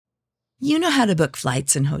You know how to book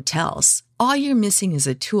flights and hotels. All you're missing is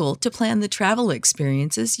a tool to plan the travel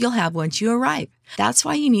experiences you'll have once you arrive. That's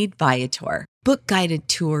why you need Viator. Book guided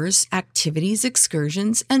tours, activities,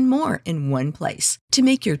 excursions, and more in one place to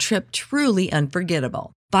make your trip truly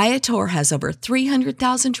unforgettable. Viator has over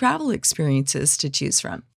 300,000 travel experiences to choose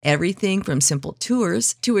from. Everything from simple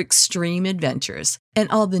tours to extreme adventures and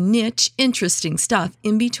all the niche, interesting stuff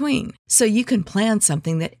in between. So you can plan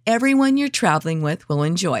something that everyone you're traveling with will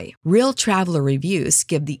enjoy. Real traveler reviews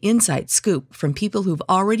give the inside scoop from people who've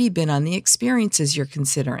already been on the experiences you're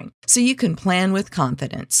considering. So you can plan with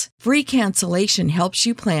confidence. Free cancellation helps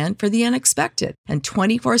you plan for the unexpected. And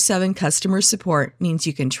 24/7 customer support means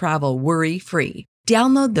you can travel worry-free.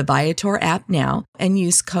 Download the Viator app now and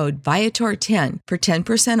use code Viator10 for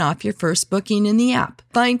 10% off your first booking in the app.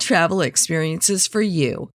 Find travel experiences for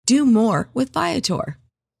you. Do more with Viator.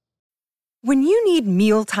 When you need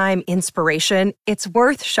mealtime inspiration, it's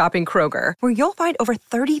worth shopping Kroger, where you'll find over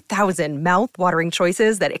 30,000 mouth-watering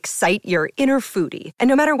choices that excite your inner foodie. And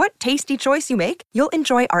no matter what tasty choice you make, you'll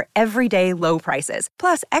enjoy our everyday low prices,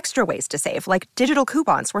 plus extra ways to save, like digital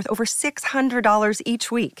coupons worth over $600 each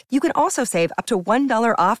week. You can also save up to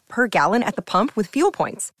 $1 off per gallon at the pump with fuel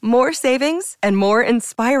points. More savings and more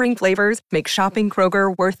inspiring flavors make shopping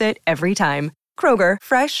Kroger worth it every time. Kroger,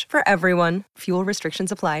 fresh for everyone. Fuel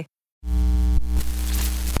restrictions apply.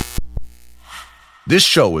 This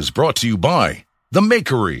show is brought to you by The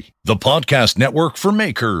Makery, the podcast network for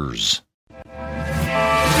makers.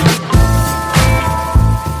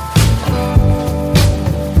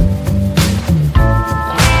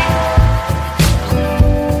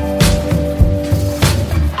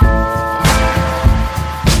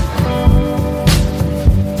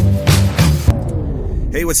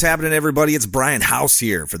 Hey, what's happening, everybody? It's Brian House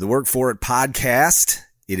here for the Work For It podcast.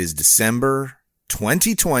 It is December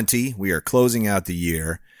 2020. We are closing out the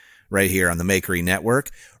year right here on the Makery Network.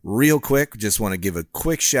 Real quick, just want to give a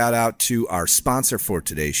quick shout out to our sponsor for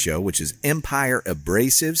today's show, which is Empire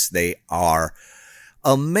Abrasives. They are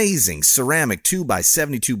amazing ceramic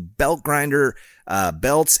 2x72 belt grinder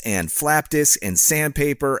belts and flap discs and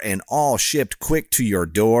sandpaper, and all shipped quick to your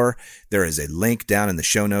door. There is a link down in the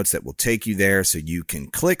show notes that will take you there so you can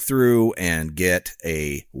click through and get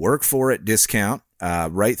a Work For It discount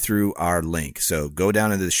right through our link. So go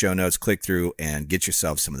down into the show notes, click through, and get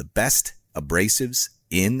yourself some of the best abrasives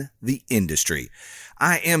in the industry.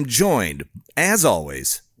 I am joined, as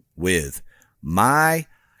always, with my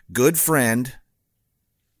good friend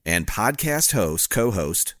and podcast host,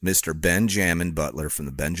 co-host, Mr. Benjamin Butler from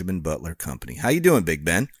the Benjamin Butler Company. How you doing, Big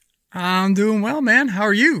Ben? I'm doing well, man. How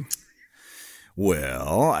are you?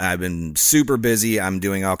 Well, I've been super busy. I'm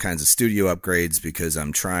doing all kinds of studio upgrades because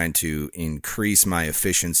I'm trying to increase my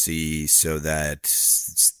efficiency so that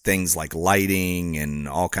things like lighting and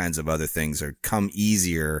all kinds of other things come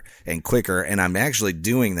easier and quicker. And I'm actually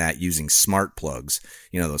doing that using smart plugs.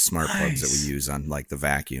 You know, those smart plugs that we use on like the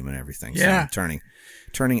vacuum and everything. Yeah. So I'm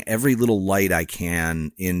turning every little light I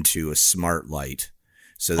can into a smart light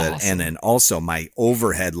so that, awesome. And then also my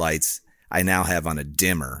overhead lights I now have on a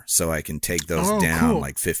dimmer, so I can take those down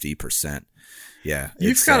like 50%. Yeah.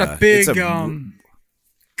 You've got a big, go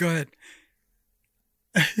ahead.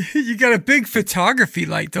 You got a big photography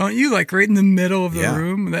light, don't you? Like right in the middle of the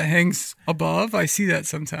room that hangs above. I see that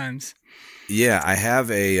sometimes. Yeah. I have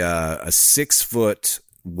a 6 foot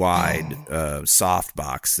wide soft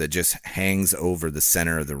box that just hangs over the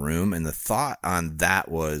center of the room. And the thought on that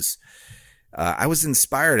was, I was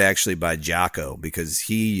inspired actually by Jocko because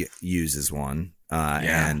he uses one,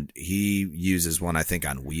 and he uses one, I think,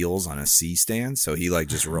 on wheels on a C-stand. So he like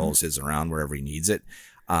just rolls his around wherever he needs it.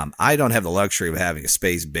 I don't have the luxury of having a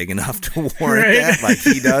space big enough to warrant that like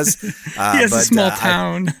he does. He has a small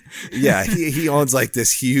town. He owns like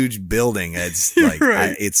this huge building. It's like,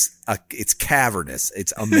 it's cavernous.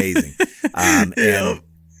 It's amazing.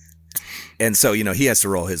 And so, you know, he has to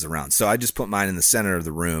roll his around. So I just put mine in the center of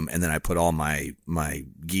the room, and then I put all my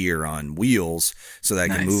gear on wheels so that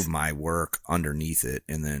I can move my work underneath it.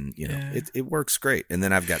 And then, you know, it works great. And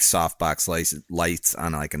then I've got softbox lights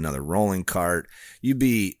on like another rolling cart. You'd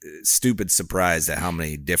be stupid surprised at how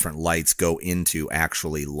many different lights go into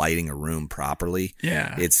actually lighting a room properly.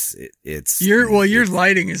 Yeah. Your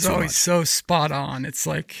lighting is always so spot on. It's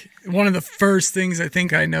like one of the first things I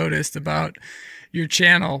think I noticed about your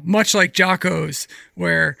channel, much like Jocko's,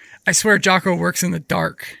 where I swear Jocko works in the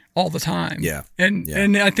dark all the time. Yeah.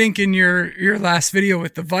 And I think in your last video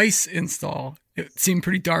with the Vice install, it seemed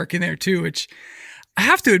pretty dark in there too, which I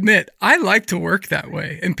have to admit, I like to work that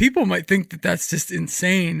way. And people might think that that's just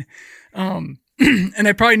insane. And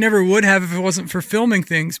I probably never would have if it wasn't for filming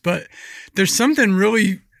things, but there's something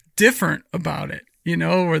really different about it,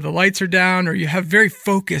 where the lights are down or you have very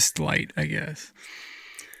focused light, I guess.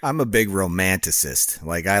 I'm a big romanticist.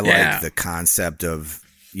 Like I like the concept of,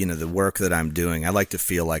 the work that I'm doing. I like to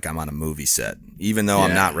feel like I'm on a movie set, even though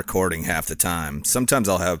I'm not recording half the time. Sometimes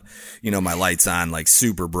I'll have, my lights on like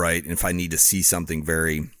super bright. And if I need to see something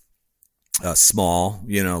very small,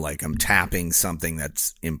 like I'm tapping something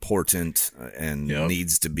that's important and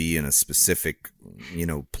needs to be in a specific,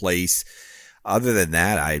 place. Other than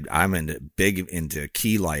that, I'm big into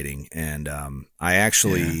key lighting, and I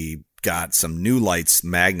actually got some new lights,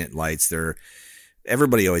 magnet lights.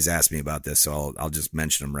 Everybody always asks me about this, so I'll just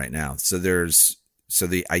mention them right now.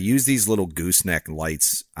 I use these little gooseneck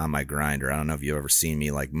lights on my grinder. I don't know if you've ever seen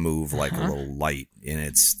me like move like a little light,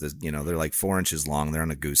 and they're like 4 inches long. They're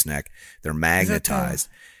on a gooseneck. They're magnetized.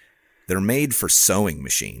 They're made for sewing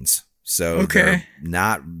machines. So they're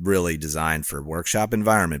not really designed for workshop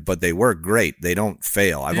environment, but they work great. They don't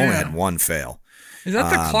fail. I've only had one fail. Is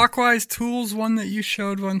that the Clockwise Tools one that you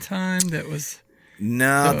showed one time? That was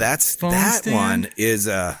that stand? One is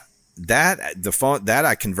the phone that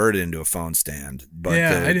I converted into a phone stand, but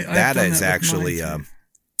that's actually a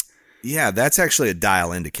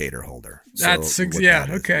dial indicator holder. That's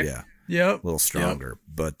a little stronger.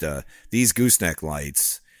 But these gooseneck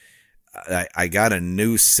lights, I got a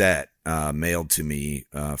new set mailed to me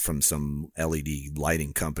from some LED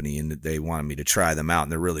lighting company, and they wanted me to try them out,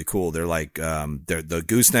 and they're really cool. They're like the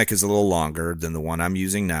gooseneck is a little longer than the one I'm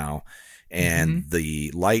using now, and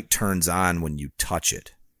the light turns on when you touch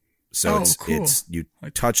it. So it's you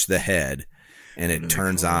touch the head and it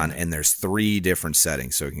turns on, and there's 3 different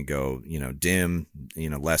settings, so it can go dim,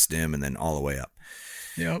 less dim, and then all the way up.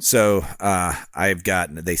 Yep. So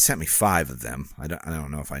they sent me 5 of them. I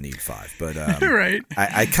don't know if I need 5, but right.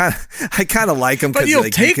 I kind of like them because you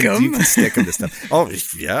can stick them to stuff. Oh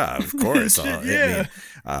yeah, of course.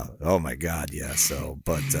 Oh my God, yeah. So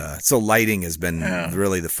lighting has been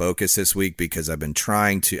really the focus this week, because I'm going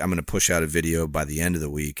to push out a video by the end of the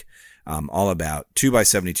week, all about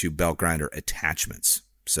 2x72 belt grinder attachments.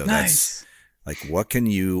 So that's like, what can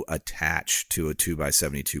you attach to a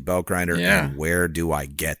 2x72 belt grinder, and where do I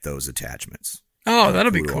get those attachments? Oh,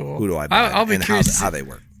 that'll be cool. Who do I buy? I'll be curious how they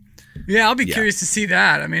work. Yeah, I'll be curious to see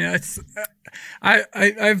that. I mean,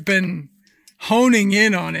 I've been honing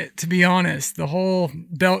in on it, to be honest. The whole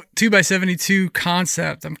belt 2x72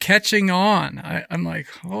 concept, I'm catching on. I'm like,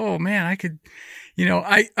 oh man, I could,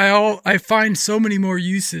 I find so many more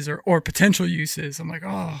uses or potential uses. I'm like,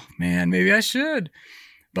 oh man, maybe I should,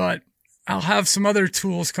 but I'll have some other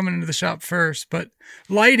tools coming into the shop first. But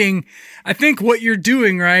lighting, I think what you're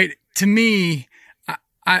doing, right, to me,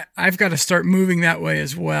 I've got to start moving that way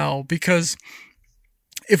as well, because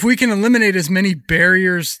if we can eliminate as many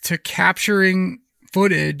barriers to capturing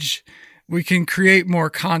footage, we can create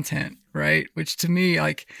more content, right? Which to me,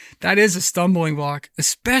 like, that is a stumbling block,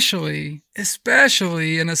 especially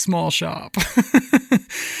in a small shop,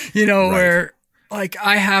 where like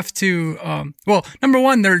I have to, number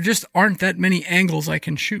one, there just aren't that many angles I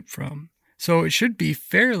can shoot from. So it should be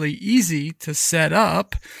fairly easy to set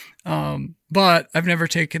up. But I've never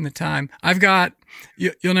taken the time. I've got,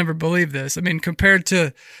 you'll never believe this. I mean, compared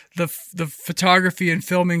to the photography and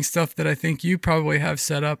filming stuff that I think you probably have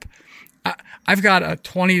set up, I've got a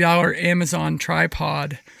 $20 Amazon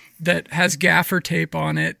tripod that has gaffer tape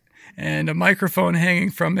on it and a microphone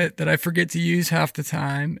hanging from it that I forget to use half the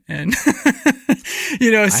time. And, so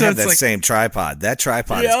I have that same tripod. That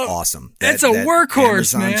tripod is awesome. That's a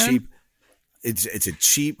workhorse, Amazon man. Cheap. It's a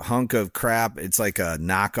cheap hunk of crap. It's like a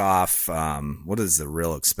knockoff. What is the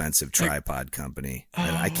real expensive tripod company?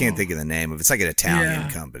 I can't think of the name of it. It's like an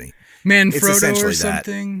Italian company. Manfrotto or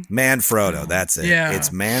something? Manfrotto, that's it. Yeah. It's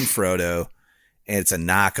Manfrotto, and it's a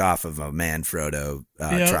knockoff of a Manfrotto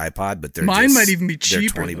tripod, but mine might even be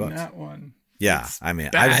cheaper $20 than that one. Yeah, I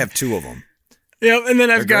mean, I have 2 of them. Yeah, and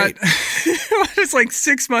then I've got, it's like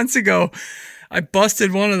 6 months ago, I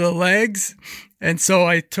busted one of the legs, and so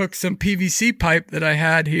I took some PVC pipe that I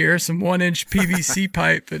had here, some 1-inch PVC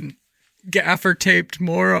pipe, and gaffer taped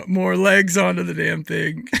more legs onto the damn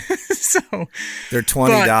thing. So they're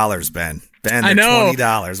 $20, Ben. Ben, they're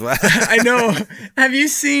 $20. I know. Have you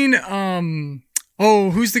seen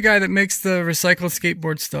who's the guy that makes the recycled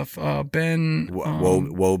skateboard stuff? Ben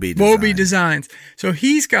Wobie Designs. So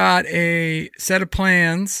he's got a set of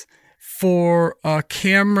plans for a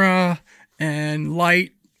camera and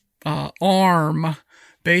light arm,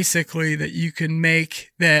 basically, that you can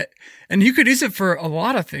make that, and you could use it for a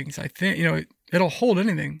lot of things. I think, it'll hold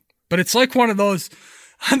anything, but it's like one of those,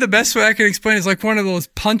 the best way I can explain it is like one of those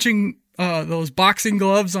punching those boxing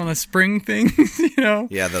gloves on a spring thing, you know?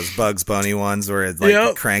 Yeah, those Bugs Bunny ones where it like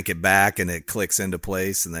you crank it back and it clicks into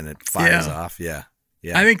place and then it fires off. Yeah.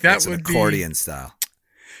 Yeah. I think that it's would an accordion style.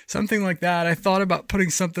 Something like that. I thought about putting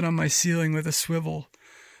something on my ceiling with a swivel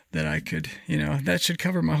that I could, that should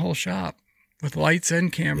cover my whole shop with lights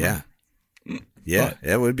and camera. Yeah. Yeah,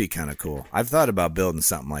 it would be kind of cool. I've thought about building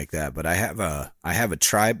something like that, but I have that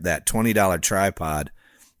 $20 tripod.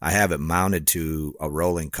 I have it mounted to a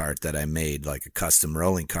rolling cart that I made, like a custom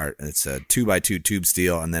rolling cart. It's a 2x2 tube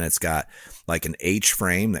steel, and then it's got like an H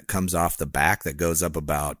frame that comes off the back that goes up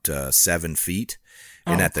about 7 feet.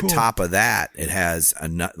 And at the top of that, it has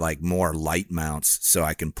like more light mounts, so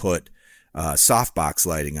I can put softbox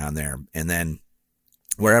lighting on there. And then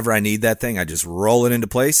wherever I need that thing, I just roll it into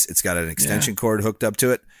place. It's got an extension cord hooked up to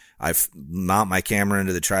it. I mount my camera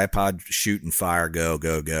into the tripod, shoot and fire, go.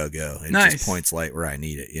 It just points light where I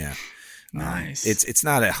need it. Yeah. Nice. It's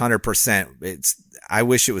not 100%. I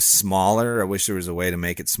wish it was smaller. I wish there was a way to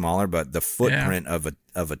make it smaller, but the footprint of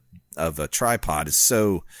a tripod is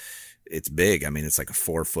it's big. I mean, it's like a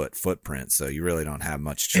 4-foot footprint, so you really don't have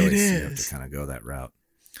much choice. You have to kind of go that route.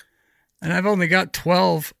 And I've only got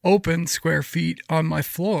 12 open square feet on my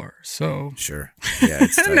floor, so sure. Yeah,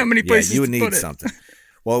 it's I don't know how many places you would to need put something.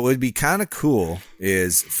 Well, what would be kind of cool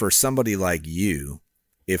is for somebody like you,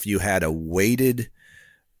 if you had a weighted,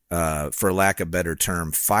 for lack of a better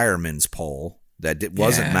term, fireman's pole that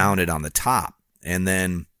wasn't mounted on the top, and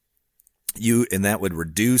then that would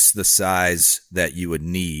reduce the size that you would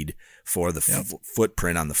need for the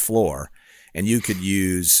footprint on the floor. And you could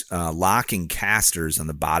use locking casters on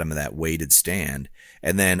the bottom of that weighted stand,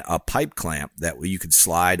 and then a pipe clamp that you could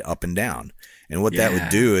slide up and down. And what that would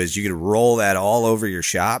do is you could roll that all over your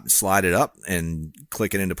shop, slide it up and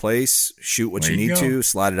click it into place, shoot what you need to,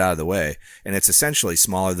 slide it out of the way. And it's essentially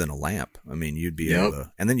smaller than a lamp. I mean, you'd be able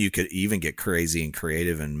to, and then you could even get crazy and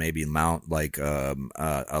creative and maybe mount like a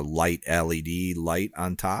light LED light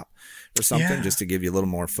on top or something just to give you a little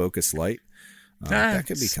more focused light. That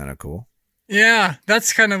could be kind of cool. Yeah,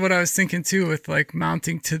 that's kind of what I was thinking too with like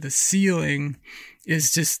mounting to the ceiling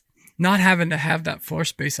is just not having to have that floor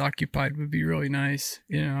space occupied would be really nice,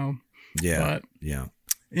 Yeah. But,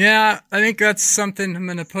 yeah, I think that's something I'm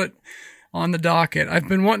going to put on the docket. I've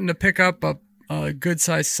been wanting to pick up a good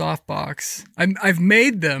sized softbox. I've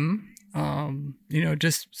made them,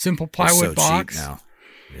 just simple plywood box. Cheap now.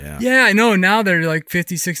 Yeah. Yeah, I know. Now they're like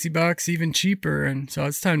 $50-$60, even cheaper. And so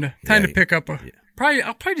it's time to pick up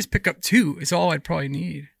I'll probably just pick up 2 is all I'd probably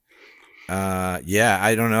need.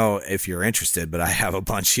 I don't know if you're interested, but I have a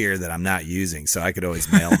bunch here that I'm not using, so I could always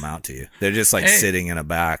mail them out to you. They're just like sitting in a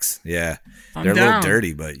box. Yeah. They're a little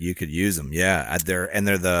dirty, but you could use them. Yeah. They're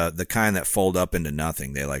the kind that fold up into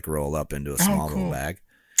nothing. They like roll up into a small little bag.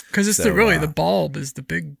 Cause it's the bulb is the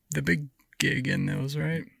big gig in those,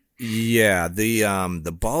 right? Yeah.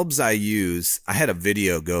 The bulbs I use, I had a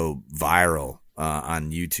video go viral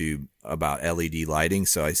on YouTube about LED lighting.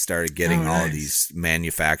 So I started getting all of these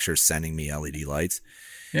manufacturers sending me LED lights.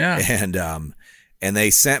 Yeah. And they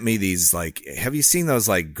sent me these, like, have you seen those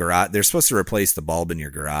like garage? They're supposed to replace the bulb in your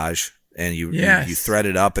garage, and you thread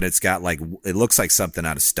it up, and it's got like, it looks like something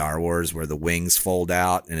out of Star Wars where the wings fold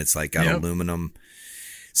out and it's like got aluminum.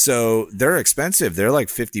 So they're expensive. They're like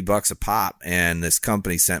 $50 a pop. And this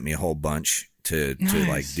company sent me a whole bunch to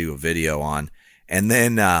like do a video on. And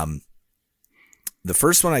then, the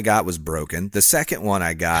first one I got was broken. The second one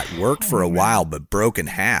I got worked for a while, but broke in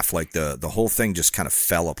half. Like the whole thing just kind of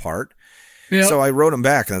fell apart. Yep. So I wrote him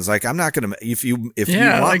back and I was like, I'm not going to, if you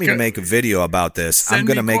want me to make a video about this, I'm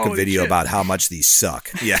going to make a video about how much these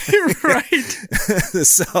suck. Yeah. Right.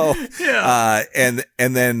 So, and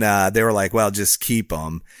then, they were like, well, just keep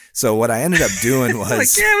them. So what I ended up doing was like,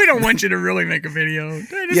 we don't want you to really make a video.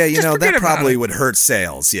 That probably would hurt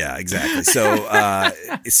sales. Yeah, exactly. So,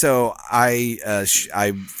 so I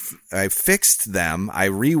fixed them. I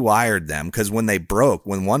rewired them because when they broke,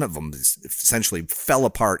 when one of them essentially fell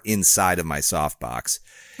apart inside of my softbox,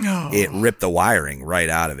 it ripped the wiring right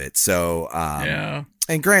out of it. So,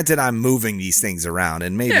 and granted, I'm moving these things around,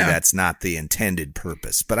 and maybe that's not the intended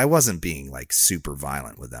purpose, but I wasn't being like super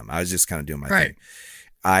violent with them. I was just kind of doing my thing.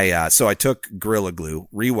 So I took Gorilla Glue,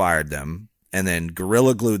 rewired them, and then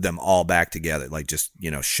Gorilla Glued them all back together, like just,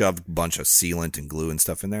 shoved a bunch of sealant and glue and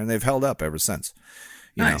stuff in there, and they've held up ever since.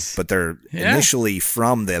 You know, but they're initially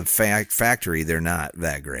from the factory, they're not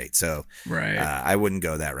that great. So I wouldn't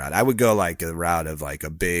go that route. I would go like a route of like a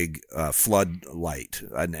big flood light,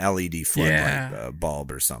 an LED floodlight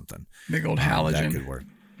bulb or something. Big old halogen. That could work.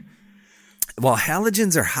 Well,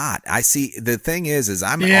 halogens are hot. I see. The thing is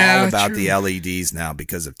I'm all about the LEDs now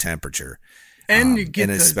because of temperature. And you get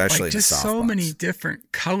and especially just the so softbox. many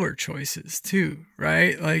different color choices too,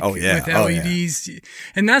 right? Like Oh, yeah. with LEDs,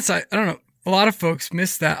 and that's I don't know. A lot of folks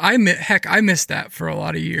miss that. I missed that for a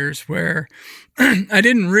lot of years where I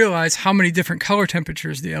didn't realize how many different color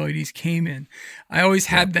temperatures the LEDs came in. I always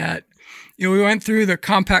had that. You know, we went through the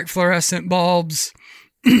compact fluorescent bulbs,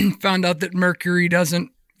 found out that mercury doesn't,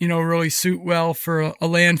 you know, really suit well for a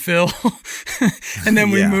landfill. And then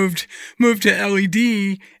we moved to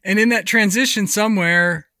LED. And in that transition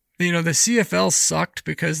somewhere, you know, the CFL sucked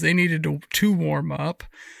because they needed to warm up.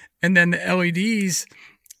 And then the LEDs,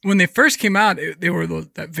 when they first came out, they were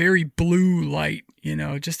that very blue light, you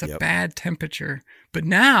know, just a bad temperature. But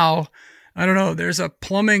now, I don't know, there's a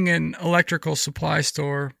plumbing and electrical supply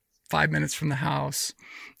store 5 minutes from the house,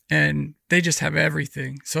 and they just have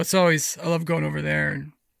everything. So it's always, I love going over there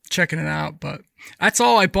and checking it out. But that's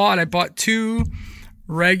all I bought. I bought 2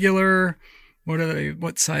 regular,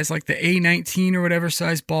 what size, like the A19 or whatever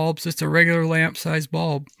size bulbs, just a regular lamp size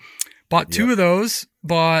bulb. Bought 2 of those,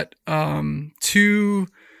 bought 2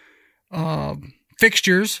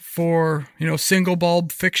 fixtures for, you know, single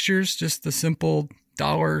bulb fixtures, just the simple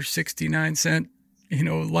 $1.69, you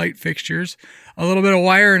know, light fixtures, a little bit of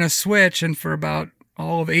wire and a switch. And for about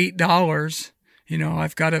all of $8, you know,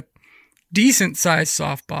 I've got a decent sized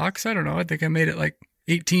softbox. I don't know. I think I made it like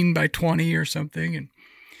 18 by 20 or something, and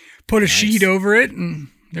put a sheet over it, and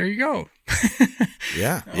there you go.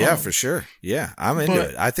 Yeah, for sure. Yeah, I'm into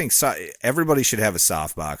it. I think everybody should have a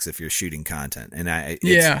softbox if you're shooting content. And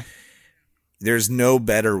there's no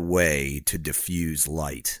better way to diffuse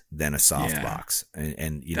light than a softbox.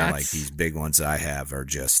 And you know, like these big ones that I have are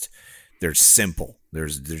just, they're simple.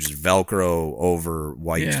 There's Velcro over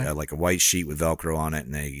white, like a white sheet with Velcro on it,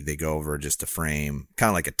 and they go over just a frame, kind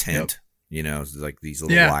of like a tent. You know, like these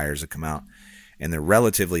little wires that come out. And they're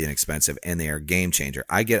relatively inexpensive, and they are a game changer.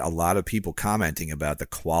 I get a lot of people commenting about the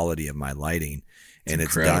quality of my lighting, and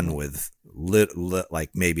it's done with like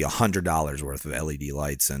maybe $100 worth of LED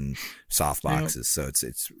lights and soft boxes. So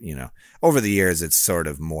it's you know, over the years it's sort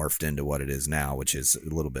of morphed into what it is now, which is a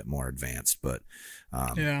little bit more advanced. But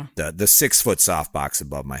the 6-foot soft box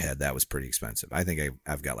above my head, that was pretty expensive. I think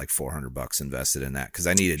I've got like $400 invested in that because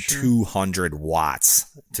I needed 200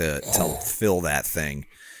 watts to fill that thing.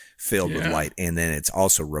 Filled with light, and then it's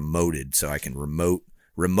also remoted, so I can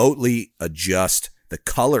remotely adjust the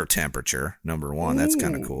color temperature. Number one, that's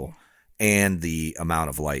kind of cool, and the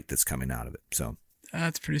amount of light that's coming out of it. So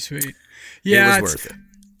that's pretty sweet. Yeah, it was worth it.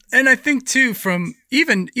 And I think too, from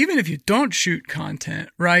even if you don't shoot content,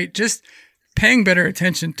 right, just paying better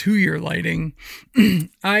attention to your lighting.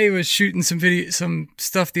 I was shooting some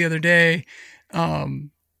stuff the other day.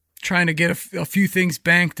 Trying to get a few things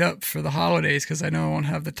banked up for the holidays because I know I won't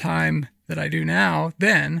have the time that I do now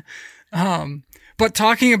then. But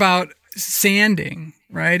talking about sanding,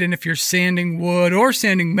 right? And if you're sanding wood or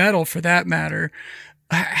sanding metal for that matter,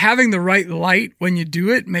 having the right light when you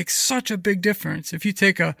do it makes such a big difference. If you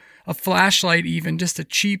take a flashlight, even just a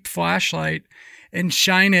cheap flashlight, and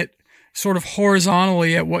shine it sort of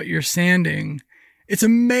horizontally at what you're sanding, it's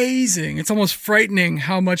amazing. It's almost frightening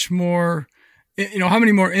how much more, you know, how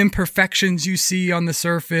many more imperfections you see on the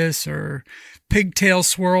surface, or pigtail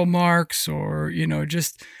swirl marks, or, you know,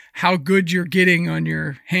 just how good you're getting on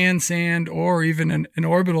your hand sand or even an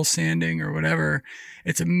orbital sanding or whatever.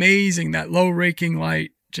 It's amazing. That low raking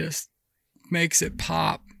light just makes it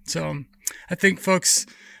pop. So I think folks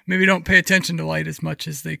maybe don't pay attention to light as much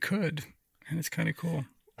as they could. And it's kind of cool.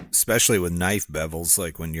 Especially with knife bevels,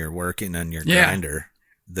 like when you're working on your grinder,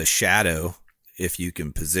 the shadow, if you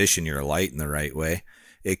can position your light in the right way,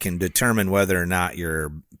 it can determine whether or not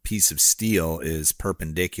your piece of steel is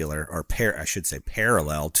perpendicular or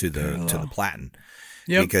parallel to the platen.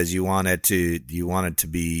 Yep. Because you want it to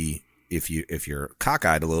be, if you're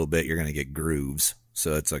cockeyed a little bit, you're going to get grooves.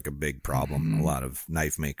 So it's like a big problem a lot of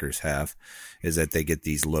knife makers have, is that they get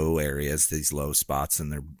these low areas, these low spots in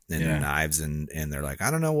their knives, and they're like, I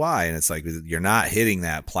don't know why. And it's like, you're not hitting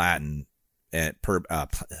that platen at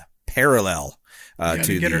parallel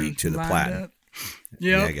to the platen.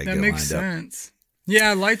 Yeah, that makes sense.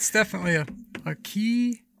 Yeah, light's definitely a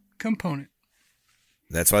key component.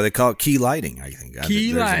 That's why they call it key lighting, I think. There's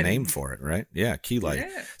a name for it, right? Yeah, key lighting.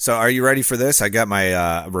 Yeah. So are you ready for this? I got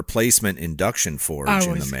my replacement induction forge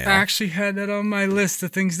in the mail. I actually had that on my list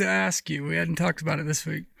of things to ask you. We hadn't talked about it this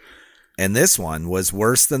week. And this one was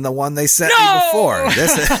worse than the one they sent me before.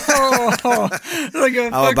 This is like a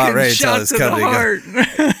I'm about ready to tell this company.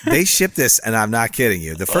 The they shipped this, and I'm not kidding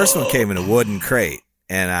you. The first one came in a wooden crate,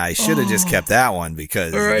 and I should have just kept that one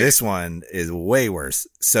because this one is way worse.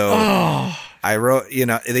 So I wrote,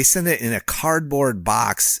 they sent it in a cardboard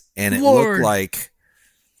box, and it looked like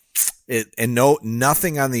it, and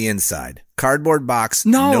nothing on the inside. Cardboard box,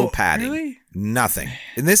 no padding, really? Nothing.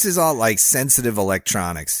 And this is all like sensitive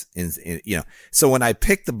electronics, So when I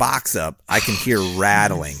pick the box up, I can hear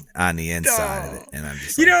rattling on the inside of it, and I'm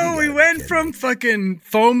just like, we went from fucking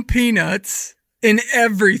foam peanuts in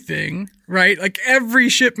everything, right? Like every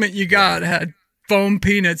shipment you got had foam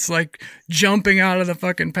peanuts like jumping out of the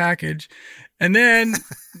fucking package. And then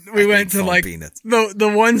we went to like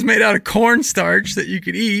the ones made out of cornstarch that you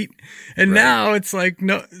could eat. And now it's like,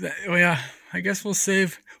 I guess we'll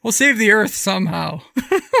save the earth somehow.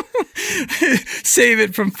 Save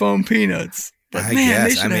it from foam peanuts. But they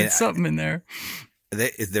should have something in there.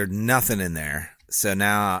 There's nothing in there. So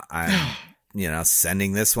now I'm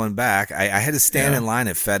sending this one back. I had to stand in line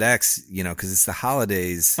at FedEx, because it's the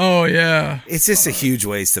holidays. Oh yeah, it's just a huge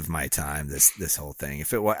waste of my time. This whole thing.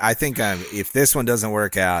 If this one doesn't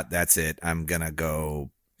work out, that's it. I'm gonna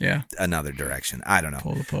go another direction. I don't know.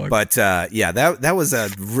 Pull the plug. But that was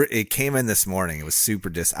it came in this morning. It was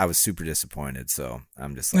I was super disappointed. So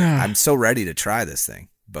I'm just like I'm so ready to try this thing.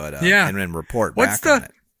 But and then report back on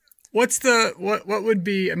it. What would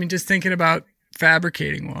be? I mean, just thinking about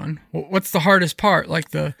fabricating one, what's the hardest part? Like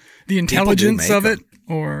the intelligence of it,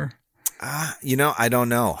 or I don't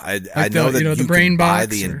know. I know that the brain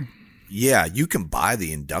box. You can buy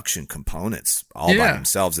the induction components all by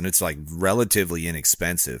themselves, and it's like relatively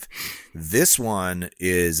inexpensive. This one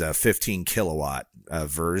is a 15 kilowatt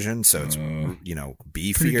version, so it's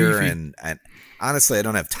beefier, and honestly, I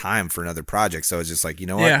don't have time for another project, so it's just like,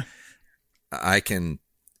 what, I can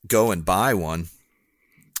go and buy one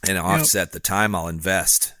and offset the time I'll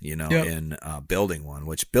invest, in building one,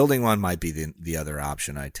 which building one might be the other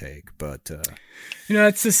option I take. But,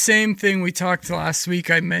 it's the same thing we talked last week.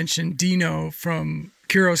 I mentioned Dino from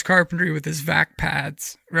Kuros Carpentry with his vac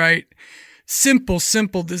pads, right? Simple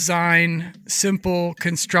design, simple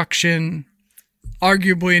construction,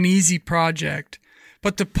 arguably an easy project.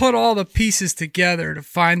 But to put all the pieces together to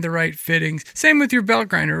find the right fittings, same with your belt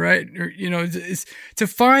grinder, right? Or, is to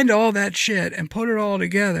find all that shit and put it all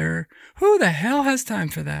together. Who the hell has time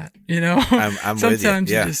for that? I'm sometimes with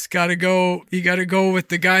you. You just gotta go. You gotta go with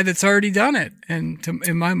the guy that's already done it. And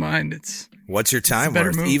in my mind, what's your time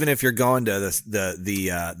worth? Move. Even if you're going to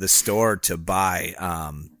the store to buy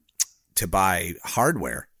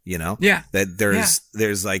hardware, that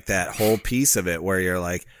there's like that whole piece of it where you're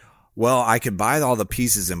like, well, I could buy all the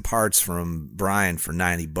pieces and parts from Brian for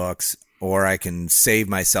 $90, or I can save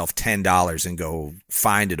myself $10 and go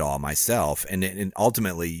find it all myself. And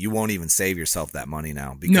ultimately, you won't even save yourself that money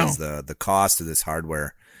now because the cost of this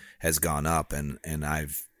hardware has gone up. And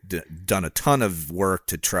I've done a ton of work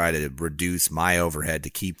to try to reduce my overhead to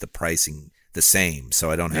keep the pricing the same,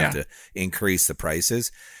 so I don't have to increase the prices,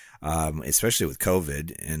 especially with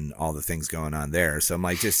COVID and all the things going on there. So I'm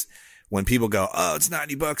like, when people go, oh, it's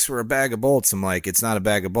 $90 for a bag of bolts, I'm like, it's not a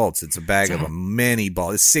bag of bolts. It's a bag of many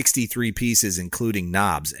bolts. It's 63 pieces, including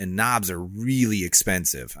knobs. And knobs are really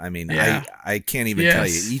expensive. I mean, I can't even tell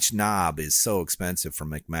you. Each knob is so expensive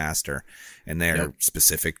from McMaster. And they're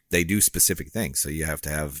specific. They do specific things. So you have to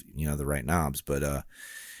have, the right knobs. But,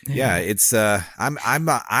 it's,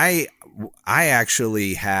 I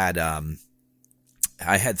actually had,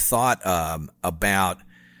 I had thought, about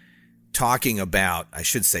talking about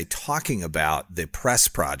the press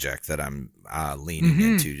project that I'm leaning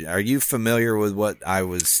into. Are you familiar with what I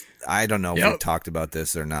don't know if we talked about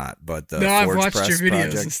this or not, but the I've Forge watched Press your videos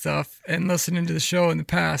project and stuff and listening to the show in the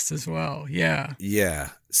past as well. Yeah. Yeah.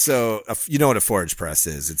 So you know what a Forge Press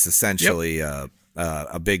is? It's essentially a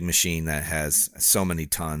big machine that has so many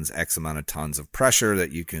tons, X amount of tons of pressure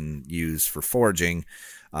that you can use for forging.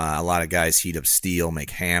 A lot of guys heat up steel,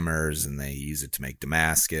 make hammers, and they use it to make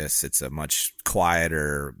Damascus. It's a much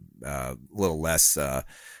quieter, little less,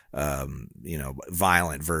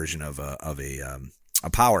 violent version of a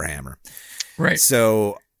power hammer. Right.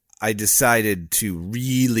 So I decided to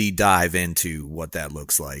really dive into what that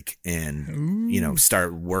looks like and,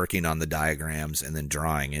 start working on the diagrams and then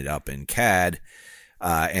drawing it up in CAD.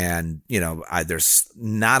 There's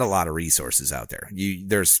not a lot of resources out there.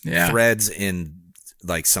 There's threads in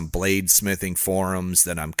like some bladesmithing forums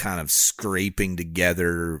that I'm kind of scraping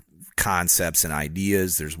together concepts and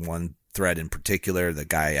ideas. There's one thread in particular. The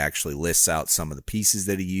guy actually lists out some of the pieces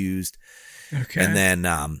that he used. Okay. And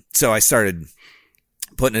then, so I started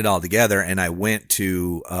putting it all together, and I went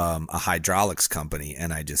to a hydraulics company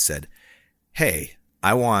and I just said, hey,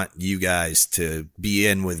 I want you guys to be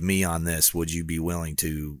in with me on this. Would you be willing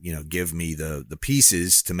to, give me the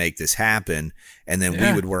pieces to make this happen? And then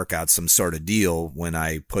we would work out some sort of deal when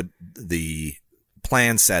I put the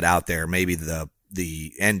plan set out there. Maybe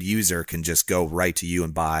the end user can just go right to you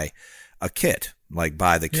and buy a kit, like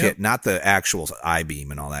buy the kit, not the actual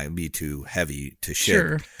I-beam and all that. It'd be too heavy to ship.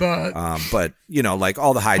 Sure, but like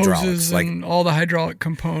all the hydraulics, hoses like and all the hydraulic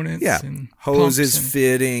components, and hoses, pumps and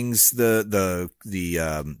fittings, the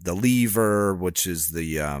lever, which is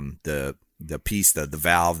the piece, the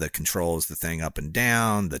valve that controls the thing up and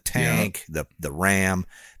down, the tank, the ram.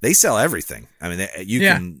 They sell everything. I mean,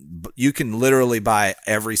 you can literally buy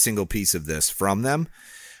every single piece of this from them.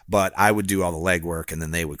 But I would do all the legwork, and then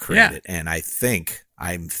they would create it. And I think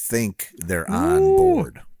they're on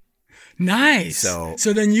board. Nice. So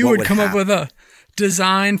then you would come up with a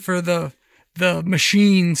design for the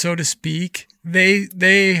machine, so to speak.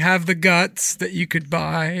 They have the guts that you could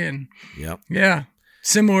buy, and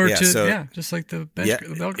similar to just like the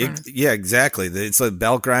belt grinder. Exactly. It's a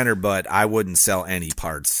belt grinder, but I wouldn't sell any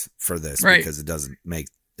parts for this because it doesn't make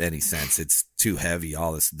any sense. It's too heavy,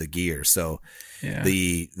 all the gear. So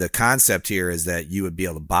the concept here is that you would be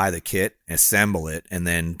able to buy the kit, assemble it, and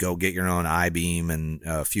then go get your own I-beam and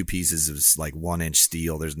a few pieces of like 1-inch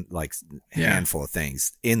steel. There's like a handful of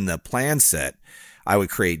things in the plan set. I would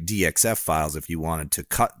create DXF files if you wanted to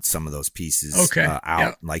cut some of those pieces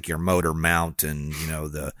out, like your motor mount and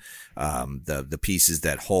the pieces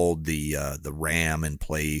that hold the ram in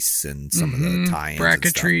place and some of the tie-ins,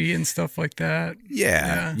 bracketry and stuff like that.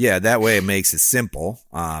 Yeah. That way it makes it simple.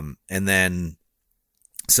 And then,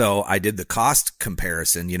 so I did the cost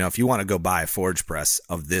comparison. If you want to go buy a forge press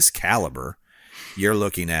of this caliber, you're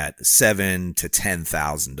looking at $7,000 to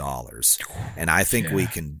 $10,000, and I think we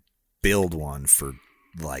can build one for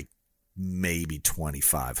like maybe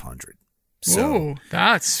 $2,500. So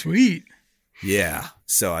that's sweet. Yeah.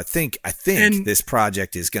 So I think this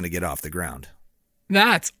project is going to get off the ground.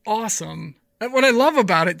 That's awesome. What I love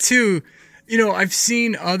about it too, I've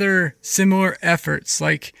seen other similar efforts.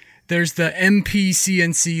 Like there's the MP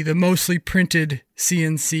CNC, the mostly printed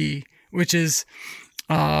CNC, which is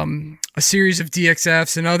a series of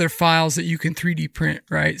DXFs and other files that you can 3D print,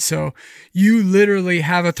 right? So you literally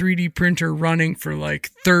have a 3D printer running for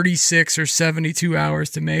like 36 or 72 hours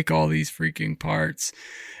to make all these freaking parts.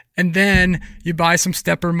 And then you buy some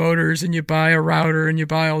stepper motors and you buy a router and you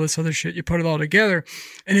buy all this other shit. You put it all together.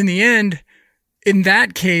 And in the end, in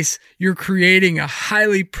that case, you're creating a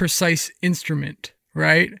highly precise instrument,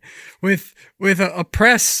 right? With a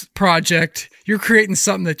press project, you're creating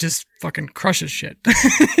something that just fucking crushes shit. So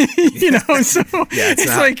it's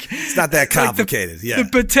not that complicated. Like the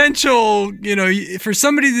potential, for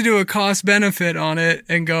somebody to do a cost benefit on it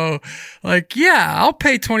and go like, I'll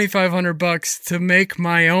pay $2,500 to make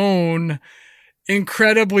my own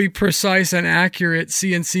incredibly precise and accurate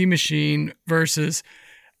CNC machine versus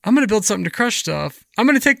I'm going to build something to crush stuff. I'm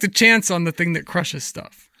going to take the chance on the thing that crushes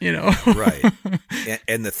stuff. Right.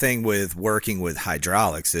 And the thing with working with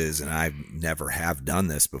hydraulics is, and I never have done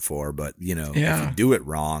this before, but if you do it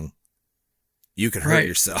wrong, you could hurt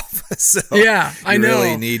yourself. So I know.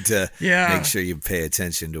 Really need to make sure you pay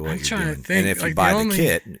attention to what you're doing. And if you buy the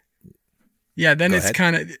kit, then it's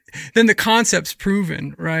kind of, then the concept's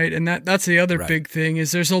proven, right? And that's the other big thing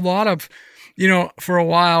is there's a lot of, for a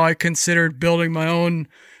while I considered building my own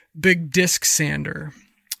big disc sander.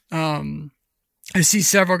 I see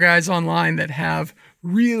several guys online that have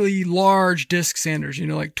really large disc sanders,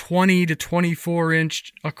 like 20 to 24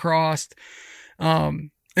 inch across.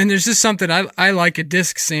 And there's just something I like a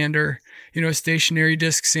disc sander, a stationary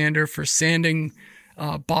disc sander for sanding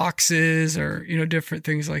boxes or, different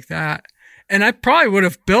things like that. And I probably would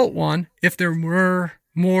have built one if there were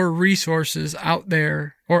more resources out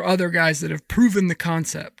there or other guys that have proven the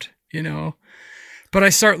concept, But I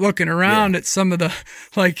start looking around at some of the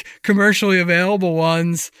like commercially available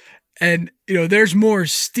ones and, there's more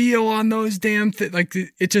steel on those damn things. Like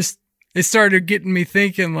it started getting me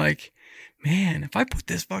thinking like, man, if I put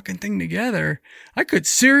this fucking thing together, I could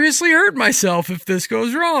seriously hurt myself if this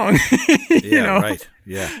goes wrong. Right.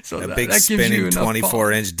 Yeah. So a big spinning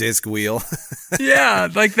 24-inch disc wheel.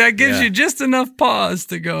 Like that gives you just enough pause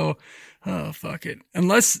to go, oh, fuck it.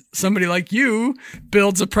 Unless somebody like you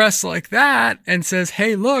builds a press like that and says,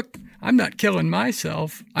 hey, look, I'm not killing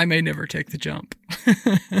myself, I may never take the jump.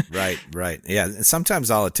 Right. Yeah. Sometimes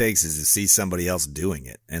all it takes is to see somebody else doing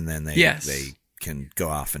it, and then they can go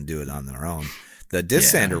off and do it on their own. The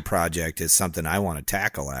disc sander project is something I want to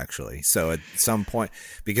tackle, actually. So at some point,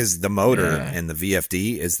 because the motor and the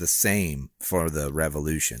VFD is the same for the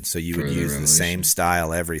Revolution. So you would use the same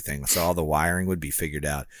style, everything. So all the wiring would be figured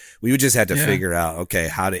out. We would just have to figure out, okay,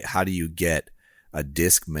 how do you get a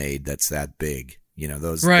disc made that's that big? You know,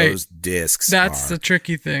 those discs. That's the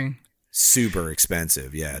tricky thing. Super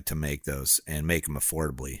expensive, to make those and make them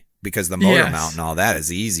affordably. Because the motor mount and all that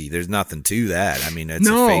is easy. There's nothing to that. I mean, it's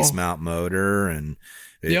a face mount motor, and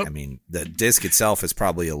I mean, the disc itself is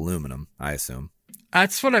probably aluminum, I assume.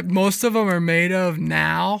 That's what most of them are made of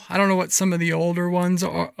now. I don't know what some of the older ones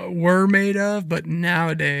were made of, but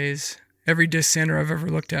nowadays, every disc sander I've ever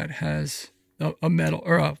looked at has a metal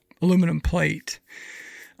or a aluminum plate.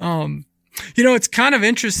 You know, it's kind of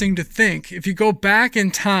interesting to think if you go back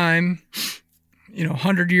in time,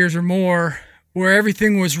 100 years or more, where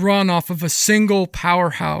everything was run off of a single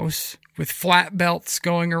powerhouse with flat belts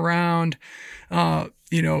going around,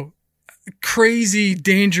 crazy,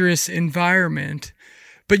 dangerous environment.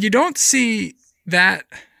 But you don't see that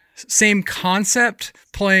same concept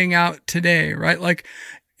playing out today, right? Like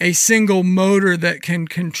a single motor that can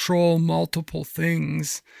control multiple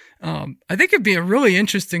things. I think it'd be a really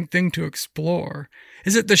interesting thing to explore.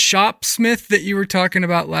 Is it the Shopsmith that you were talking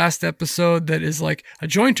about last episode that is like a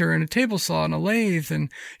jointer and a table saw and a lathe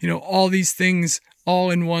and, all these things all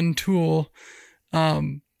in one tool?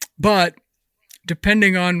 But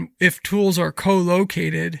depending on if tools are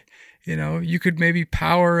co-located, you could maybe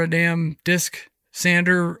power a damn disc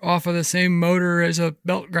sander off of the same motor as a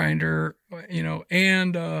belt grinder,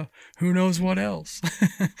 and who knows what else.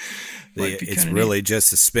 It's really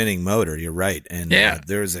just a spinning motor. You're right. And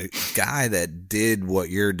there's a guy that did what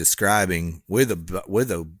you're describing with a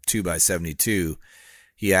 2x72.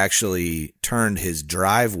 He actually turned his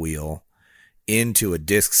drive wheel into a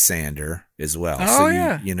disc sander as well. So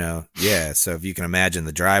if you can imagine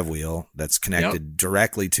the drive wheel that's connected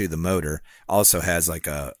directly to the motor, also has like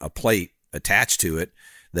a plate attached to it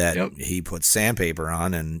that he puts sandpaper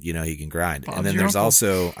on, and he can grind. And then there's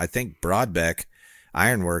also, I think Broadbeck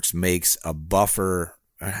Ironworks makes a buffer.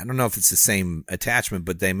 I don't know if it's the same attachment,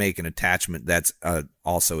 but they make an attachment that's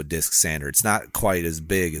also a disc sander. It's not quite as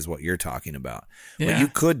big as what you're talking about. But you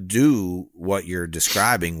could do what you're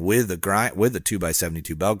describing with a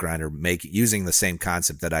 2x72 belt grinder, using the same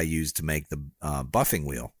concept that I used to make the buffing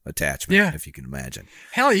wheel attachment. If you can imagine.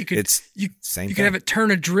 Hell, you could could have it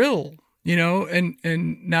turn a drill. And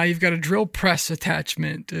now you've got a drill press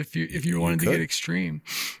attachment if you wanted to get extreme.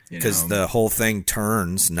 Because the whole thing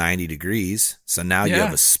turns 90 degrees, so now you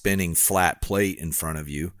have a spinning flat plate in front of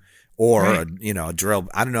you, or a drill.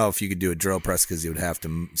 I don't know if you could do a drill press because you would have to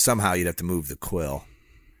move the quill.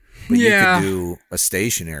 But you could do a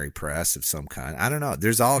stationary press of some kind. I don't know.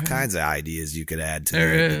 There's all kinds of ideas you could add to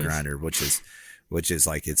the grinder, which is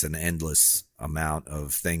like it's an endless amount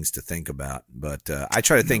of things to think about. But I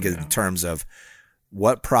try to think in terms of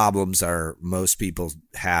what problems are most people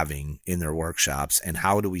having in their workshops and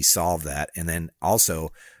how do we solve that? And then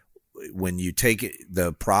also, when you take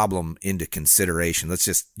the problem into consideration, let's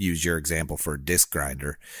just use your example for a disc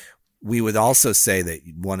grinder. We would also say that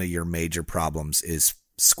one of your major problems is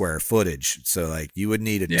square footage. So like you would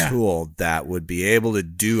need a tool that would be able to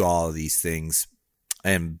do all of these things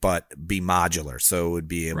but be modular. So it would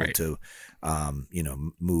be able to,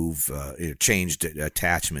 move, change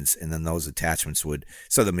attachments, and then those attachments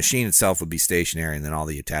so the machine itself would be stationary, and then all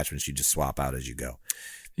the attachments you just swap out as you go.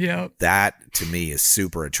 Yeah. That to me is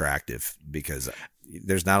super attractive because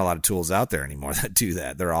there's not a lot of tools out there anymore that do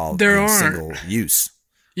that. They're all single use.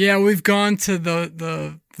 Yeah, we've gone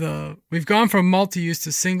to we've gone from multi-use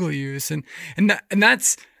to single use, and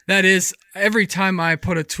that is every time I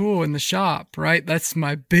put a tool in the shop, right? That's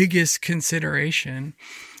my biggest consideration.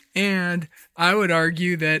 And I would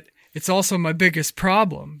argue that it's also my biggest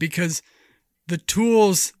problem because the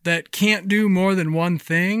tools that can't do more than one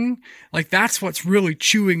thing, like that's what's really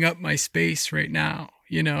chewing up my space right now.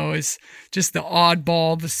 Is just the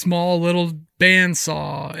oddball, the small little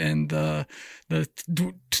bandsaw and the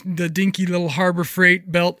dinky little Harbor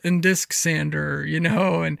Freight belt and disc sander,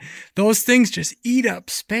 and those things just eat up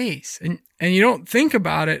space. And you don't think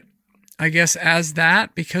about it, I guess, as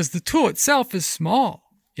that because the tool itself is small,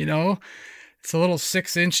 It's a little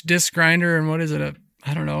 6-inch disc grinder and what is it,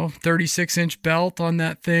 36-inch belt on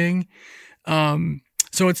that thing.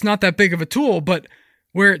 So it's not that big of a tool, but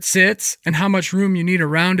where it sits and how much room you need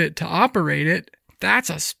around it to operate it, that's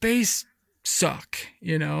a space suck,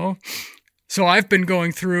 So I've been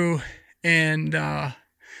going through and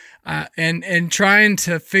trying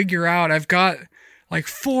to figure out, I've got like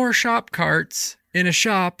 4 shop carts in a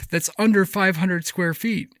shop that's under 500 square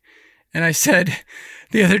feet. And I said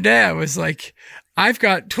the other day, I was like, I've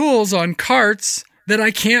got tools on carts that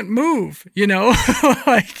I can't move,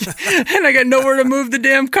 like, and I got nowhere to move the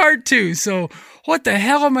damn cart to. So what the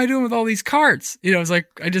hell am I doing with all these carts? It was like,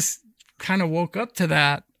 I just kind of woke up to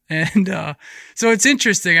that. And so it's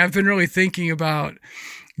interesting. I've been really thinking about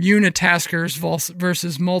unitaskers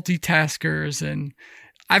versus multitaskers. And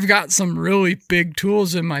I've got some really big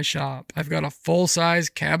tools in my shop. I've got a full-size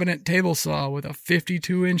cabinet table saw with a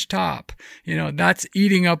 52-inch top. That's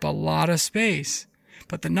eating up a lot of space.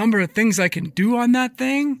 But the number of things I can do on that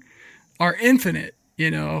thing are infinite,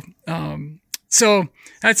 So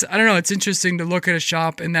I don't know, it's interesting to look at a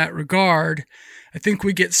shop in that regard. I think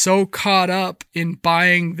we get so caught up in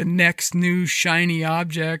buying the next new shiny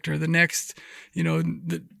object or the next,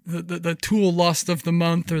 the tool lust of the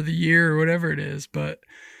month or the year or whatever it is. But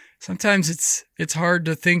sometimes it's hard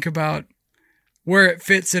to think about where it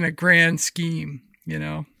fits in a grand scheme,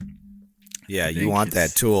 Yeah, you want that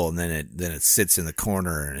tool, and then it sits in the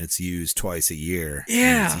corner and it's used twice a year.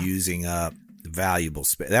 Yeah, and it's using up valuable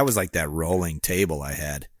space. That was like that rolling table I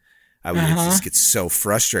had. I would just get so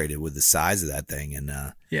frustrated with the size of that thing,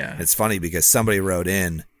 and it's funny because somebody wrote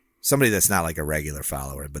in, somebody that's not like a regular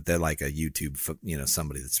follower, but they're like a YouTube,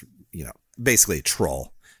 somebody that's basically a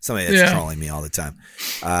troll. Somebody that's trolling me all the time.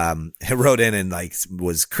 He wrote in and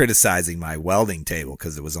was criticizing my welding table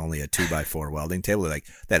because it was only a 2x4 welding table. Like,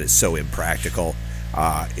 that is so impractical.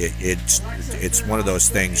 It's one of those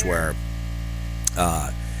things where,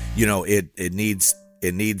 it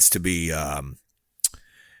needs to be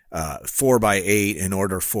 4x8 in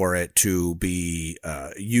order for it to be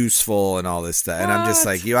useful and all this stuff. And I'm just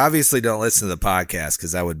like, you obviously don't listen to the podcast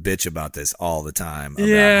because I would bitch about this all the time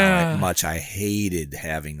about how much I hated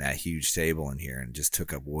having that huge table in here and just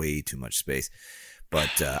took up way too much space.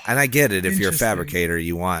 But and I get it, if you're a fabricator,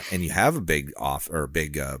 you want, and you have a big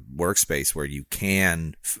workspace where you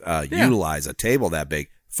can utilize a table that big.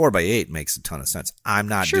 4x8 makes a ton of sense. I'm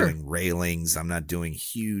not doing railings. I'm not doing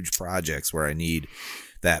huge projects where I need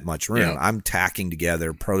that much room. Yeah. I'm tacking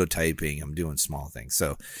together, prototyping. I'm doing small things.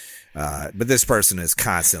 So, but this person is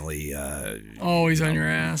constantly always on your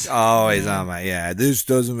ass. Always on my this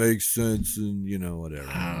doesn't make sense, and whatever.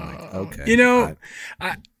 I'm like, okay.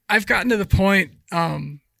 I've gotten to the point,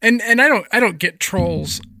 and I don't get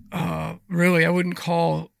trolls. Really, I wouldn't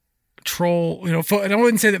call troll. And I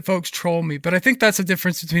wouldn't say that folks troll me, but I think that's the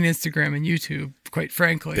difference between Instagram and YouTube. Quite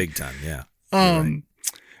frankly, big time. Yeah. Right.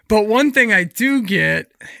 But one thing I do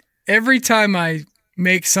get every time I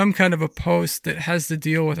make some kind of a post that has to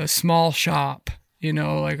deal with a small shop,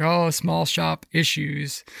 small shop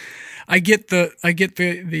issues, I get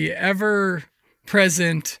the ever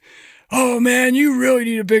present, oh man, you really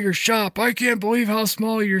need a bigger shop. I can't believe how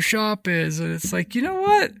small your shop is. And it's like, you know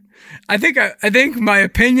what? I think my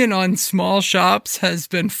opinion on small shops has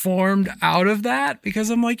been formed out of that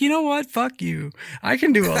because I'm like, you know what? Fuck you. I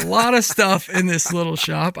can do a lot of stuff in this little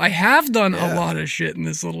shop. I have done a lot of shit in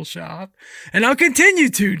this little shop, and I'll continue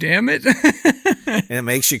to, damn it. And it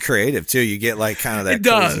makes you creative too. You get like kind of that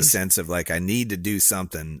cozy sense of like, I need to do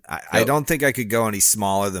something. I don't think I could go any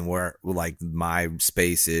smaller than where like my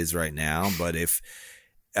space is right now, but if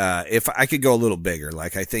I could go a little bigger,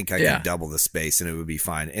 like I think I could double the space and it would be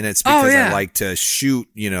fine. And it's because I like to shoot,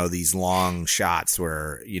 these long shots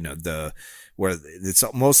where, where it's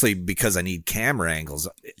mostly because I need camera angles.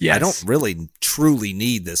 Yes. I don't really truly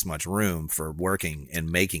need this much room for working and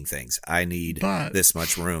making things. I need this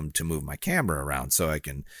much room to move my camera around so I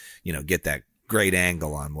can, get that great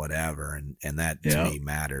angle on whatever. And that to me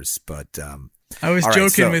matters. But, I was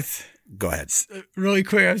joking with, go ahead. Really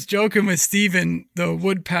quick. I was joking with Steven, the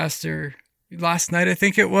wood pastor, last night, I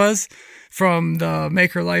think it was, from the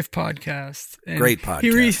Maker Life podcast. And great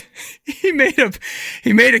podcast. He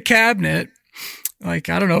made a cabinet, like,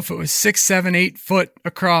 I don't know if it was 6, 7, 8 foot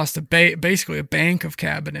across, basically a bank of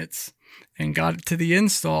cabinets, and got it to the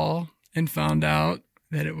install and found out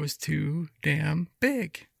that it was too damn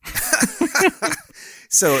big.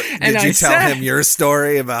 So did you tell him your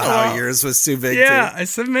story about how yours was too big? Yeah, too? I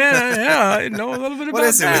said, man, I know a little bit about that. What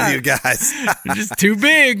is it with you guys? You're just too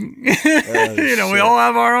big. We all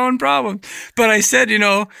have our own problems. But I said,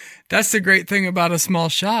 that's the great thing about a small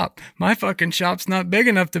shop. My fucking shop's not big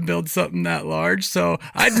enough to build something that large, so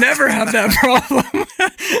I'd never have that problem.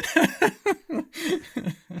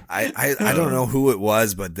 I don't know who it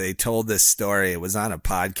was, but they told this story. It was on a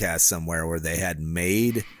podcast somewhere where they had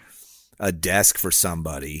made a desk for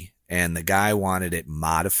somebody and the guy wanted it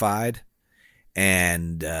modified,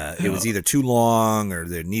 and it was either too long or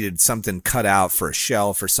they needed something cut out for a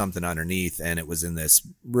shelf or something underneath, and it was in this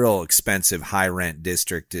real expensive high rent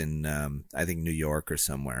district in I think New York or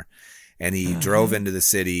somewhere. And he drove into the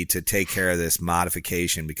city to take care of this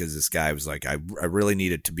modification because this guy was like, I really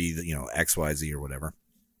need it to be, XYZ or whatever.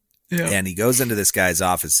 Yeah. And he goes into this guy's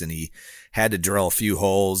office and he had to drill a few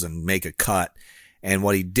holes and make a cut. And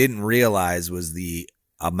what he didn't realize was the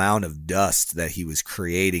amount of dust that he was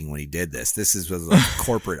creating when he did this. This was like a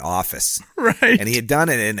corporate office. Right. And he had done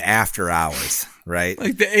it in after hours, right?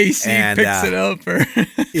 Like the AC picks it up. Or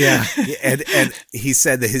yeah. And he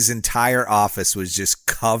said that his entire office was just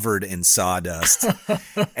covered in sawdust.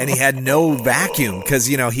 And he had no vacuum because,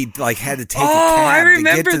 he like had to take a cab to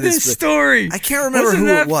get to this story. I can't remember who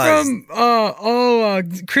it was.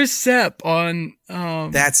 From Chris Sepp on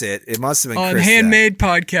that's it. It must have been on Chris Handmade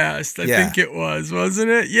Podcast. I think it was, wasn't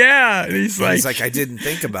it? Yeah. And he's like, I didn't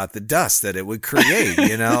think about the dust that it would create,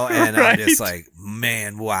 And right. I'm just like,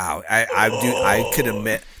 man, wow. I could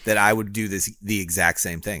admit that I would do the exact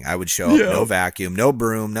same thing. I would show up, no vacuum, no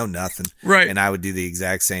broom, no nothing. Right. And I would do the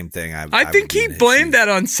exact same thing. I think he blamed that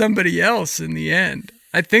on somebody else in the end.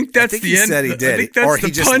 I think that's the end. Said he did. I think that's or the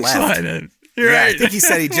he just left. punchline. Right. I think he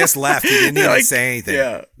said he just left. He didn't even say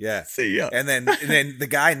anything. Yeah. See ya. And then the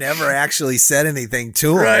guy never actually said anything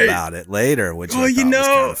to him about it later, which I thought was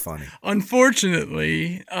kind of funny.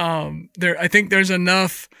 Unfortunately, I think there's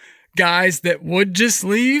enough guys that would just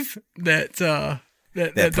leave that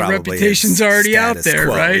the reputation's already out there,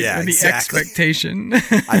 quo. Right? Yeah, the expectation.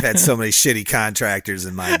 I've had so many shitty contractors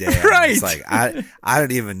in my day. Right. It's like I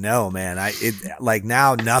don't even know, man.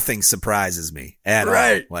 Now nothing surprises me at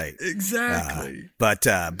all. Like exactly. But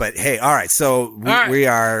hey, all right. So we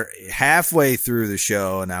are halfway through the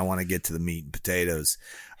show, and I want to get to the meat and potatoes.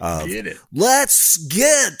 Get it. Let's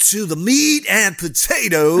get to the meat and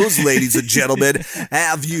potatoes, ladies and gentlemen.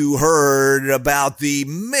 Have you heard about the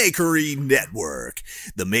Makery Network?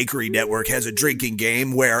 The Makery Network has a drinking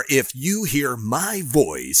game where if you hear my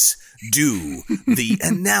voice do the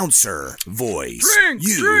announcer voice,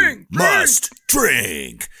 you must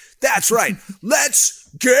drink. That's right. Let's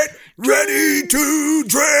get ready to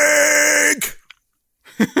drink.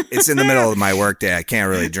 It's in the middle of my workday. I can't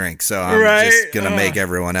really drink, so I'm just going to make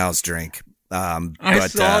everyone else drink. I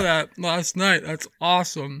saw that last night. That's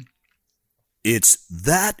awesome. It's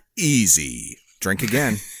that easy. Drink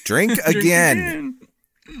again. Drink again.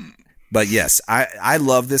 But yes, I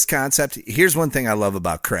love this concept. Here's one thing I love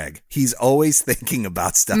about Craig. He's always thinking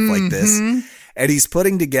about stuff like this. And he's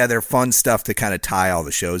putting together fun stuff to kind of tie all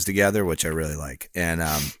the shows together, which I really like. And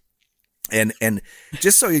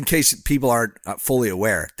just so in case people aren't fully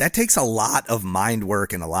aware, that takes a lot of mind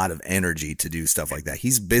work and a lot of energy to do stuff like that.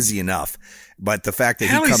 He's busy enough, but the fact that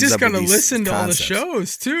he comes just up with going to these listen to concepts, all the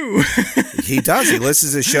shows too. He does. He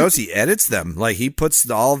listens to shows. He edits them. Like he puts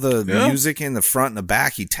all the music in the front and the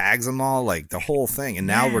back. He tags them all, like the whole thing. And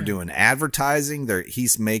now we're doing advertising.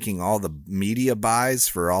 He's making all the media buys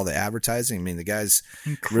for all the advertising. I mean, the guy's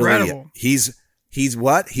incredible. Really, he's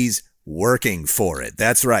what? He's working for it.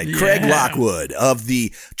 That's right. Yeah. Craig Lockwood of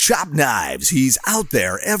the Chop Knives. He's out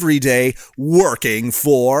there every day working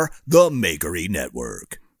for the Makery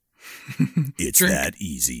Network. It's that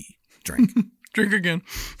easy. Drink. Drink again.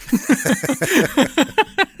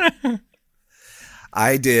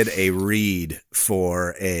 I did a read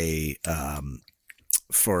for a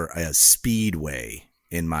speedway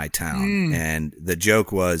in my town. And the joke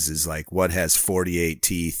is like, what has 48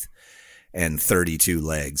 teeth and 32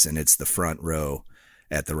 legs, and it's the front row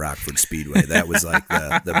at the Rockford Speedway. That was like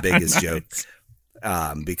the biggest joke,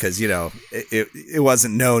 because it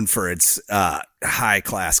wasn't known for its high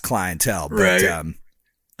class clientele. But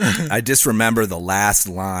I just remember the last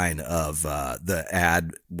line of the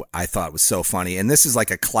ad. I thought was so funny, and this is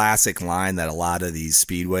like a classic line that a lot of these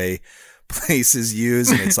speedway places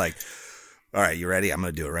use, and it's like, all right, you ready? I'm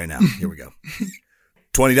going to do it right now. Here we go.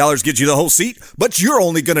 $20 gets you the whole seat, but you're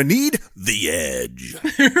only going to need the edge.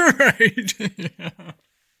 Right.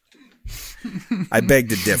 I beg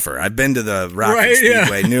to differ. I've been to the Rockford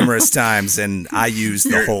Speedway numerous times, and I use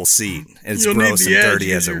the whole seat. It's gross and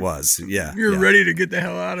dirty as it was. Yeah. You're ready to get the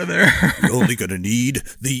hell out of there. You're only going to need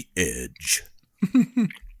the edge.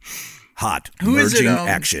 Hot merging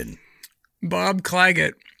action. Bob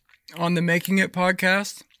Claggett on the Making It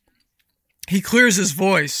podcast. He clears his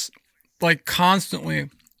voice like constantly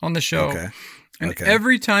on the show. Okay. And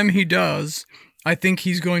every time he does, I think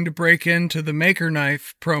he's going to break into the Maker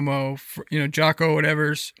Knife promo, for, Jocko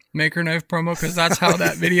whatever's Maker Knife promo, because that's how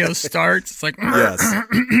that video starts. It's like, yes.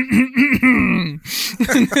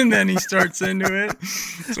 And then he starts into it.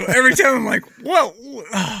 So every time I'm like, whoa,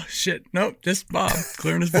 oh, shit. Nope, just Bob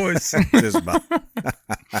clearing his voice. Just Bob.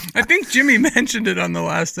 I think Jimmy mentioned it on the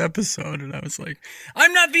last episode, and I was like,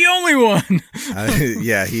 I'm not the only one.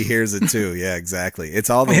 Yeah, he hears it too. Yeah, exactly. It's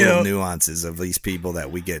all the little nuances of these people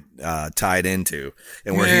that we get tied into,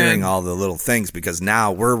 and we're hearing all the little things because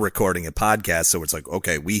now we're recording a podcast, so it's like,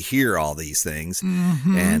 okay, we hear all these things,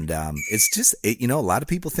 and it's just, a lot of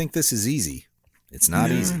people think this is easy. It's not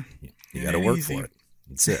easy. You got to work for it.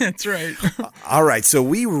 That's it. That's right. All right, so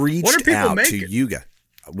we reached out making? to you guys.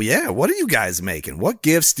 Yeah, what are you guys making? What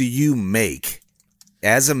gifts do you make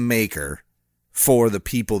as a maker for the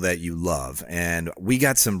people that you love? And we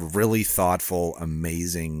got some really thoughtful,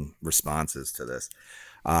 amazing responses to this.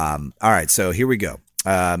 All right, so here we go.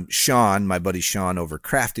 Sean, my buddy Sean over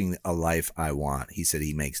Crafting a Life I Want. He said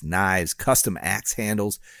he makes knives, custom axe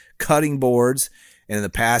handles, cutting boards. And in the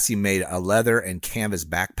past, he made a leather and canvas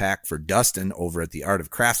backpack for Dustin over at the Art of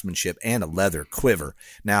Craftsmanship and a leather quiver.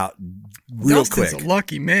 Now, real Dustin's quick. a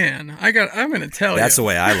lucky man. I'm going to tell you. That's the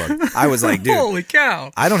way I look. I was like, dude. Holy cow.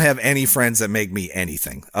 I don't have any friends that make me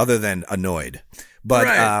anything other than annoyed. But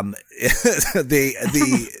the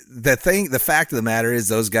fact of the matter is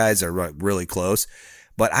those guys are really close.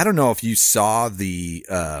 But I don't know if you saw the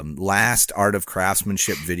last Art of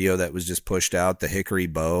Craftsmanship video that was just pushed out, the hickory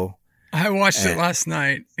bow. I watched it last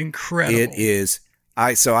night. Incredible. It is.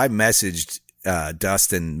 I messaged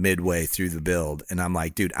Dustin midway through the build, and I'm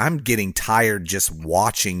like, dude, I'm getting tired just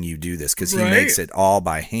watching you do this because he makes it all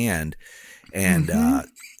by hand. And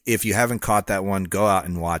if you haven't caught that one, go out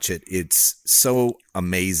and watch it. It's so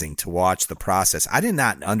amazing to watch the process. I did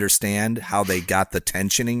not understand how they got the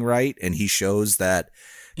tensioning right, and he shows that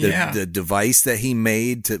the device that he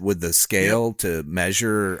made with the scale to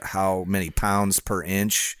measure how many pounds per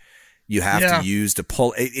inch you have to use to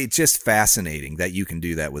pull. It's just fascinating that you can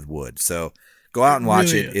do that with wood. So go out and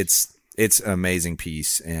watch it. It's an amazing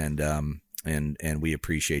piece, and we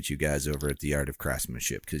appreciate you guys over at the Art of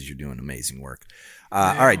Craftsmanship because you're doing amazing work.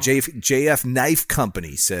 All right, JF Knife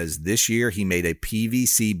Company says this year he made a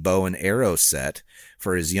PVC bow and arrow set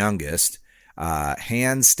for his youngest,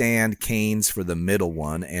 handstand canes for the middle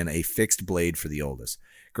one, and a fixed blade for the oldest.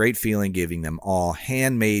 Great feeling giving them all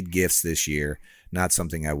handmade gifts this year. Not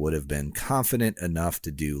something I would have been confident enough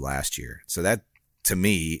to do last year. So that, to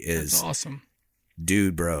me, is That's awesome.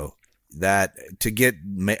 Dude, bro, that to get,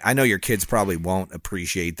 I know your kids probably won't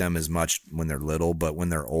appreciate them as much when they're little, but when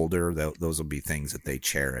they're older, those will be things that they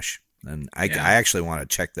cherish. And I actually want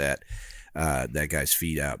to check that guy's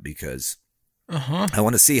feet out because I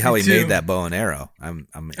want to see how he made that bow and arrow.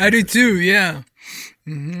 I do too. Yeah.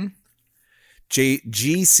 Mm-hmm.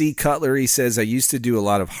 GC Cutlery says, I used to do a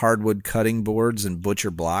lot of hardwood cutting boards and butcher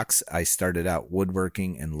blocks. I started out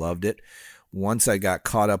woodworking and loved it. Once I got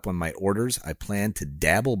caught up on my orders, I plan to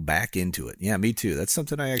dabble back into it. Yeah, me too. That's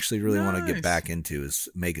something I actually really want to get back into is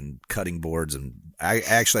making cutting boards. And I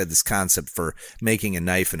actually had this concept for making a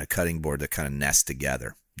knife and a cutting board that kind of nest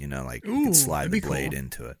together. You can slide the blade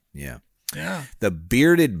into it. Yeah. Yeah. The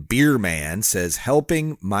Bearded Beer Man says,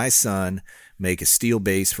 helping my son make a steel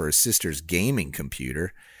base for his sister's gaming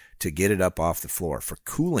computer to get it up off the floor for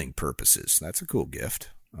cooling purposes. That's a cool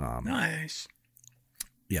gift. Nice.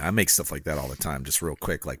 Yeah, I make stuff like that all the time, just real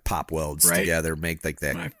quick, like pop welds together, make like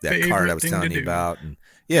that card I was telling you about. And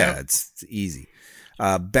it's easy.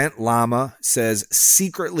 Bent Llama says,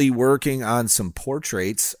 secretly working on some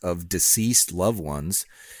portraits of deceased loved ones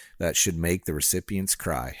that should make the recipients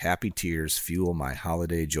cry. Happy tears fuel my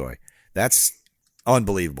holiday joy. That's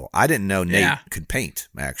unbelievable. I didn't know Nate could paint,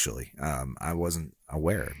 actually. I wasn't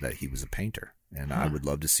aware that he was a painter. And I would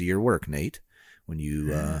love to see your work, Nate. When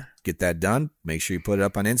you get that done, make sure you put it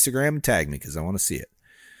up on Instagram and tag me because I want to see it.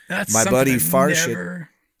 That's my buddy Farshid.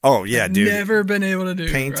 Dude. Never been able to do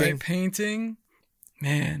painting. Right? Painting,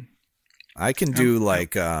 man. I can do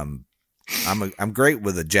like I'm great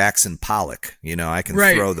with a Jackson Pollock. I can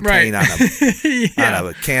throw the paint on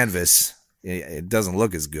a canvas. It doesn't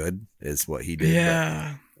look as good as what he did.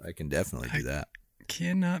 Yeah, but I can definitely do that.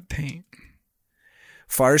 Cannot paint.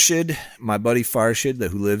 Farshid, my buddy Farshid,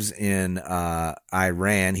 who lives in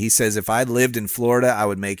Iran, he says, if I lived in Florida, I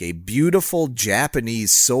would make a beautiful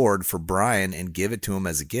Japanese sword for Brian and give it to him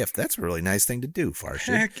as a gift. That's a really nice thing to do,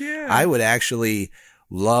 Farshid. Heck yeah. I would actually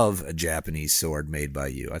love a Japanese sword made by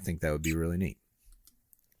you. I think that would be really neat.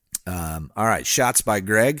 All right, shots by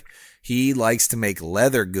Greg. He likes to make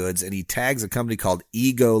leather goods, and he tags a company called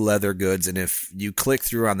Ego Leather Goods. And if you click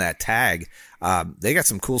through on that tag, they got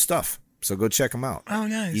some cool stuff. So go check them out. Oh,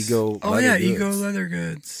 nice. Ego Leather Goods. Ego Leather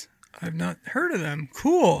Goods. I've not heard of them.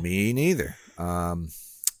 Cool. Me neither.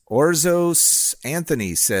 Orzos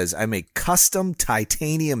Anthony says, I make custom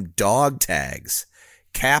titanium dog tags,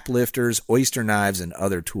 cap lifters, oyster knives, and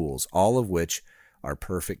other tools, all of which are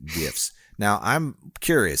perfect gifts. Now, I'm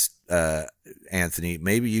curious, Anthony,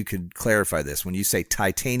 maybe you could clarify this. When you say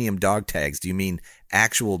titanium dog tags, do you mean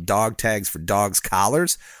actual dog tags for dogs'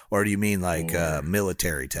 collars, or do you mean like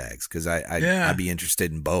military tags? Because I'd be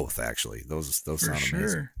interested in both, actually. Those sound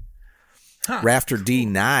amazing. Huh, Rafter D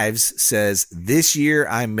Knives says, this year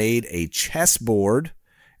I made a chessboard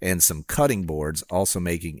and some cutting boards, also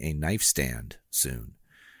making a knife stand soon.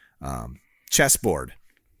 Chessboard.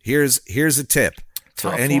 Here's a tip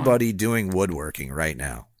for anybody doing woodworking right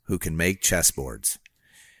now who can make chessboards.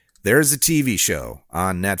 There's a TV show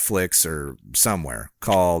on Netflix or somewhere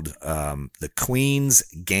called The Queen's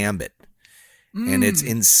Gambit. And it's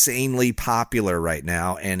insanely popular right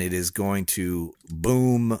now, and it is going to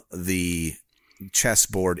boom the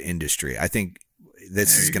chessboard industry. I think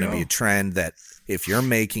this is going to be a trend that if you're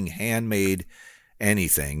making handmade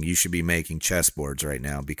anything, you should be making chessboards right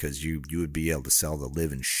now, because you would be able to sell the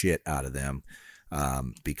living shit out of them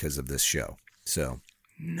because of this show. So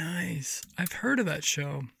nice. I've heard of that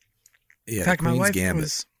show. Yeah, in fact, my wife Gambit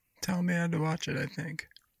was telling me I had to watch it, I think.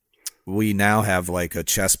 We now have like a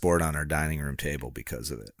chessboard on our dining room table because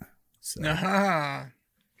of it. So, Aha.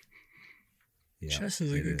 yeah, Chess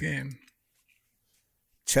is a good game.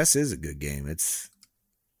 Chess is a good game.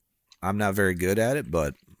 I'm not very good at it,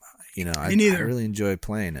 but I really enjoy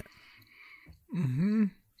playing it. Mm-hmm.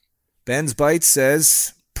 Ben's Bites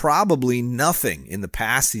says probably nothing. In the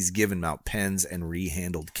past, he's given out pens and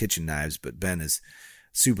rehandled kitchen knives, but Ben is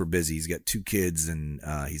super busy. He's got 2 kids, and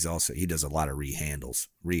he does a lot of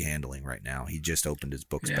rehandling right now. He just opened his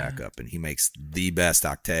books back up, and he makes the best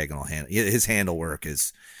octagonal handle. His handle work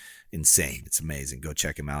is insane. It's amazing. Go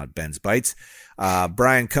check him out at Ben's Bites.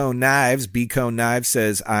 Brian Cone Knives, B Cone Knives,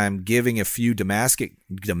 says, I'm giving a few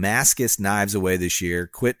Damascus knives away this year.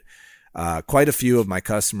 Quite a few of my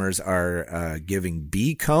customers are giving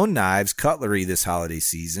B Cone Knives cutlery this holiday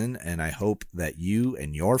season, and I hope that you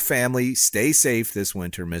and your family stay safe this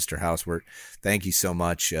winter, Mr. Housework. Thank you so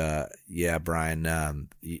much. Brian,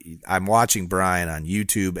 I'm watching Brian on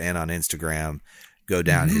YouTube and on Instagram go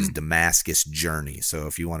down his Damascus journey. So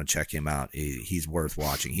if you want to check him out, he's worth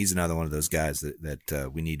watching. He's another one of those guys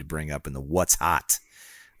that we need to bring up in the What's Hot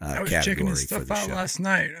I was category checking his stuff for the out show. last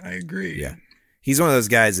night. I agree. Yeah. He's one of those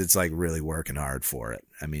guys that's like really working hard for it.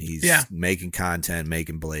 I mean, he's making content,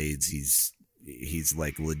 making blades. He's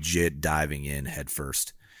like legit diving in head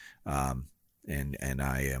first. And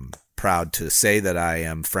I am proud to say that I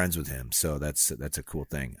am friends with him. So that's a cool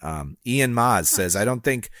thing. Ian Maz says, I don't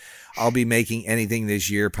think I'll be making anything this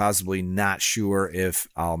year. Possibly not sure if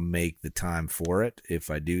I'll make the time for it. If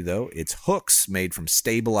I do, though, it's hooks made from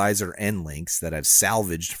stabilizer end links that I've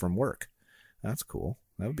salvaged from work. That's cool.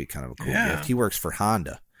 That would be kind of a cool gift. He works for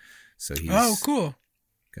Honda, so he's cool.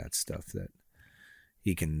 Got stuff that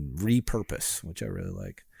he can repurpose, which I really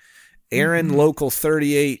like. Aaron Local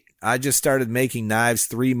 38, I just started making knives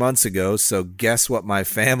 3 months ago, so guess what my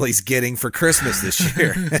family's getting for Christmas this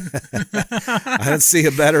year? I don't see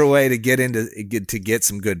a better way to get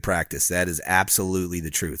some good practice. That is absolutely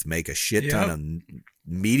the truth. Make a shit ton of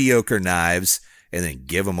mediocre knives and then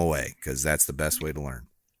give them away, because that's the best way to learn.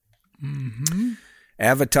 Mm-hmm.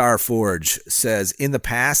 Avatar Forge says, in the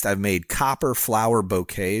past, I've made copper flower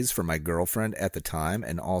bouquets for my girlfriend at the time,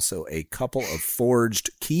 and also a couple of forged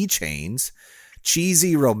keychains,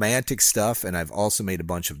 cheesy romantic stuff, and I've also made a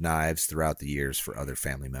bunch of knives throughout the years for other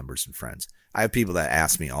family members and friends. I have people that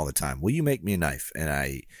ask me all the time, will you make me a knife? And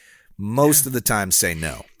I most of the time say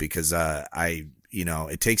no, because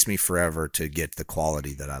it takes me forever to get the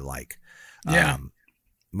quality that I like. Yeah.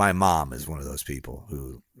 My mom is one of those people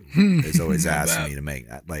who is always asking me to make,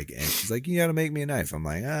 and she's like, you got to make me a knife. I'm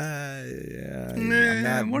like, I'm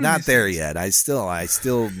not there yet. I still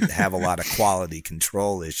have a lot of quality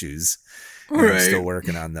control issues. I'm still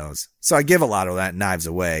working on those. So I give a lot of that knives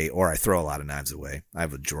away, or I throw a lot of knives away. I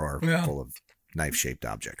have a drawer full of knife shaped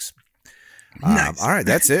objects. Nice. All right,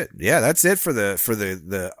 that's it. Yeah, that's it for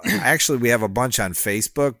the actually, we have a bunch on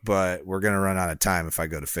Facebook, but we're going to run out of time if I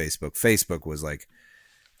go to Facebook. Facebook was like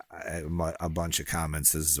a bunch of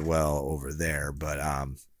comments as well over there, but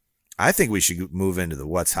I think we should move into the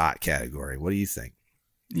What's Hot category. What do you think?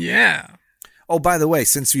 Yeah. Oh, by the way,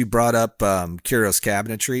 since we brought up Kuros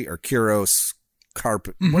Cabinetry or Kuros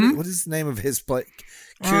Carpet, what is the name of his place?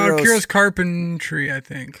 Kuros Carpentry, I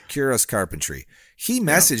think. Kuros Carpentry. He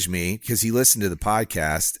messaged me because he listened to the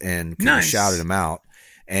podcast and kind of shouted him out.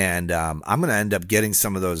 And I'm going to end up getting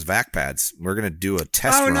some of those vac pads. We're going to do a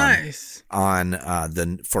test run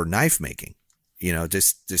on for knife making.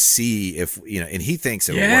 Just to see if and he thinks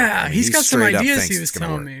it'll work. Yeah, I mean, he's got some ideas he was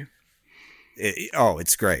telling me.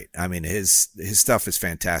 It's great. I mean, his stuff is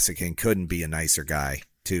fantastic and couldn't be a nicer guy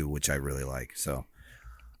too, which I really like. So,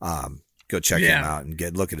 go check him out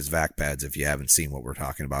and look at his vac pads if you haven't seen what we're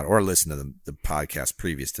talking about, or listen to the podcast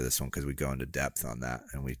previous to this one, because we go into depth on that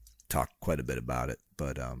and we talk quite a bit about it.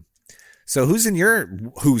 But so who's in your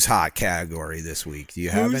who's hot category this week? Do you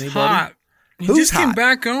have anybody? Hot? He Who's just hot? came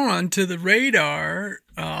back on to the radar.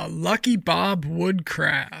 Lucky Bob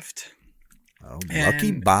Woodcraft. Oh,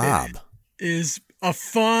 Lucky Bob is a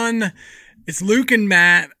fun. It's Luke and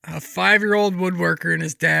Matt, a 5-year-old woodworker and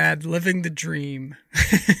his dad living the dream.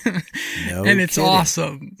 No and it's kidding.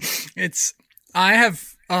 awesome.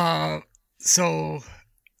 So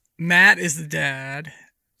Matt is the dad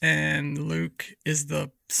and Luke is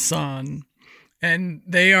the son, and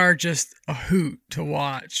they are just a hoot to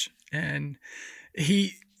watch. And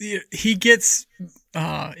he gets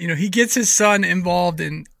he gets his son involved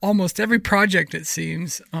in almost every project, it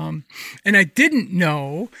seems. And I didn't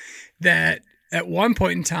know that at one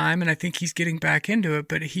point in time, and I think he's getting back into it,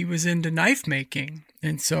 but he was into knife making.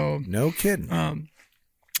 And so no kidding.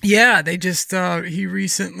 They just he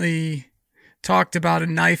recently talked about a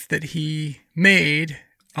knife that he made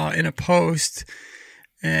in a post.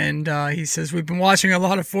 And he says, we've been watching a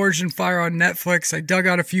lot of Forged in Fire on Netflix. I dug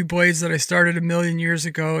out a few blades that I started 1 million years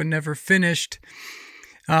ago and never finished.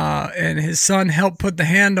 And his son helped put the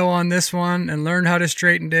handle on this one and learn how to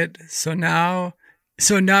straighten it. So now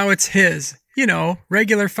it's his,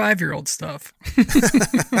 regular 5-year-old stuff.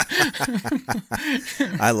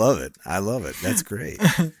 I love it. That's great.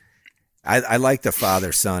 I like the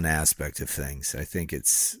father-son aspect of things. I think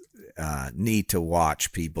it's neat to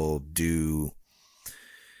watch people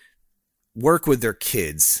work with their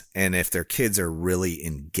kids, and if their kids are really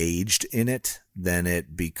engaged in it, then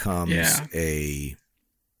it becomes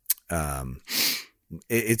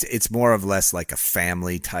it's more or less like a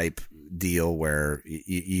family type deal where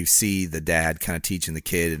you see the dad kind of teaching the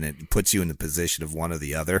kid, and it puts you in the position of one or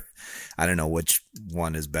the other. I don't know which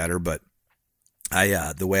one is better, but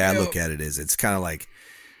the way I look at it is, it's kind of like,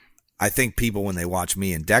 I think people, when they watch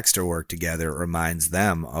me and Dexter work together, it reminds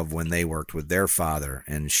them of when they worked with their father,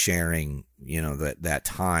 and sharing, that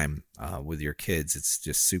time with your kids. It's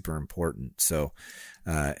just super important. So,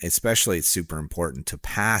 especially it's super important to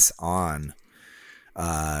pass on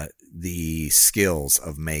the skills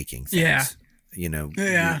of making things. We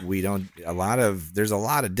don't, there's a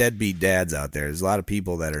lot of deadbeat dads out there. There's a lot of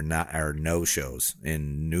people that are no-shows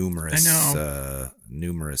in numerous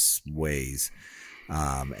ways.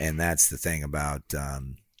 And that's the thing about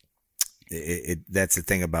that's the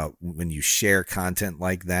thing about when you share content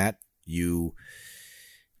like that.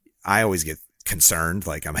 I always get concerned,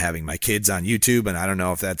 like I'm having my kids on YouTube, and I don't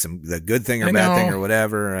know if that's the good thing or bad thing or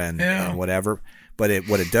whatever, and whatever. But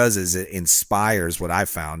what it does is it inspires. What I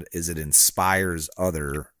found is it inspires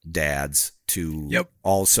other dads to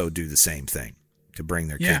also do the same thing, to bring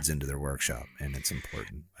their kids into their workshop, and it's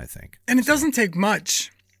important, I think. And it doesn't take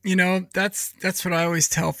much. That's what I always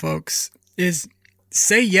tell folks is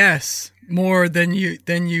say yes more than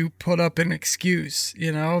you put up an excuse.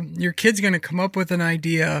 Your kid's going to come up with an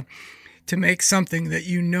idea to make something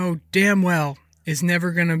that damn well is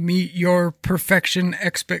never going to meet your perfection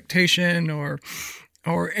expectation or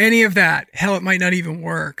any of that. Hell, it might not even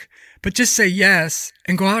work. But just say yes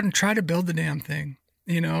and go out and try to build the damn thing.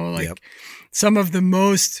 Some of the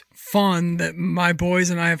most fun that my boys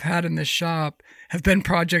and I have had in this shop have been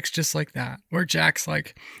projects just like that, where Jack's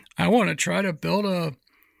like, I want to try to build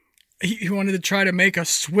he wanted to try to make a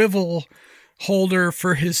swivel holder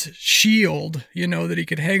for his shield, that he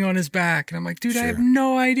could hang on his back. And I'm like, dude, I have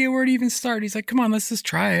no idea where to even start. He's like, come on, let's just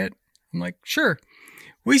try it. I'm like, sure.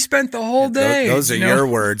 We spent the whole day. Those are your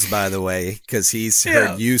words, by the way, because he's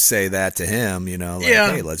heard you say that to him,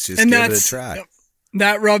 hey, let's just give it a try.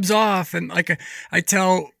 That rubs off. And like I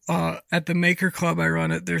tell at the Maker Club I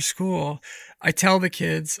run at their school, I tell the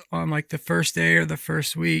kids on like the first day or the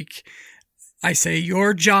first week, I say,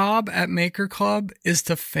 your job at Maker Club is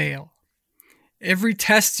to fail. Every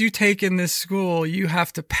test you take in this school, you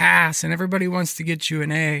have to pass, and everybody wants to get you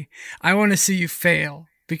an A. I want to see you fail,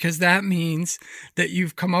 because that means that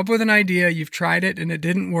you've come up with an idea, you've tried it and it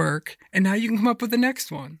didn't work, and now you can come up with the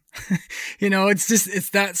next one. It's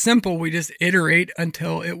that simple. We just iterate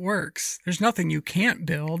until it works. There's nothing you can't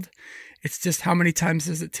build. It's just how many times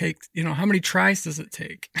does it take? How many tries does it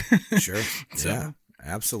take? Sure. Yeah,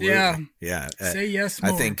 absolutely. Yeah. Say yes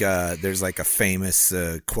more. I think there's like a famous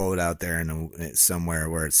quote out there somewhere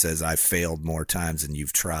where it says, "I failed more times than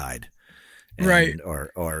you've tried." And, right.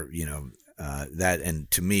 Or and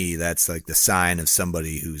to me, that's like the sign of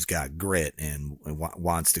somebody who's got grit and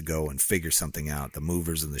wants to go and figure something out. The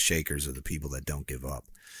movers and the shakers are the people that don't give up.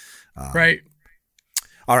 Right.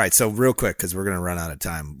 All right. So real quick, because we're going to run out of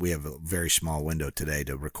time. We have a very small window today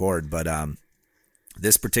to record, but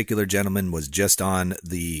this particular gentleman was just on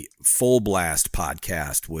the Full Blast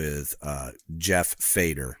podcast with Jeff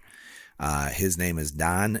Fader. His name is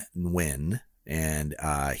Don Nguyen, and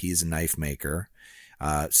he's a knife maker.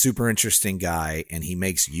 Super interesting guy, and he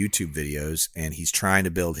makes YouTube videos, and he's trying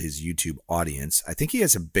to build his YouTube audience. I think he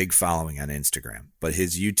has a big following on Instagram, but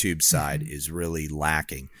his YouTube side is really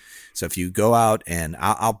lacking. So if you go out, and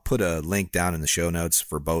I'll put a link down in the show notes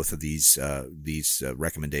for both of these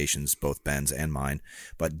recommendations, both Ben's and mine.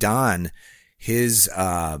 But Don, his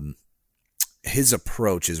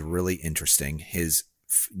approach is really interesting. His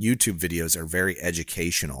YouTube videos are very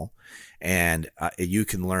educational, and you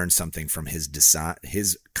can learn something from his design.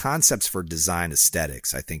 His concepts for design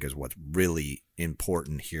aesthetics, I think, is what's really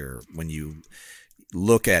important here. When you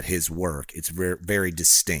look at his work, it's very, very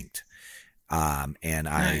distinct. And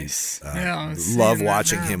nice. I love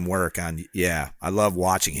watching him work on. Yeah, I love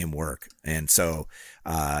watching him work. And so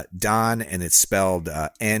Don, and it's spelled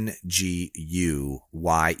Nguyen,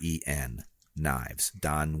 knives.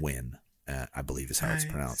 Don Nguyen, I believe is how it's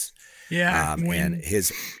pronounced. Yeah, and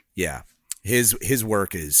his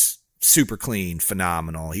work is super clean,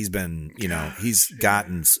 phenomenal. He's been, he's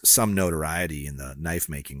gotten some notoriety in the knife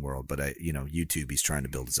making world, but YouTube, he's trying to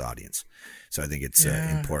build his audience. So I think it's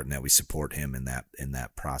important that we support him in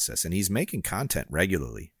that process. And he's making content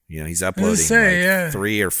regularly. He's uploading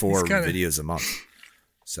 3 or 4 videos a month.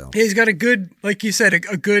 So he's got a good, like you said,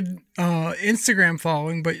 a good Instagram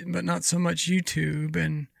following, but not so much YouTube.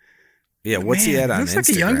 And yeah, what's he at on looks Instagram? Looks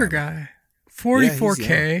like a younger guy.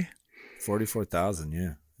 44K.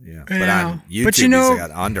 44,000. Yeah. But on YouTube, he's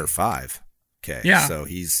got under 5K. Yeah. So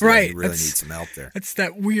he really needs some help there. It's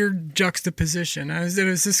that weird juxtaposition. I was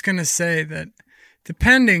just going to say that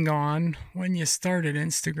depending on when you started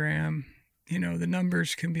Instagram, the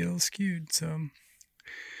numbers can be a little skewed. So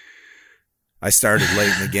I started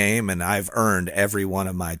late in the game, and I've earned every one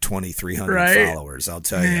of my 2,300 followers. I'll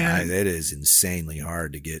tell you, it is insanely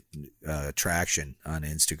hard to get traction on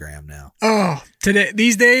Instagram now. Oh,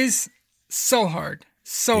 these days, so hard.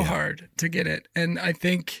 Hard to get it. And I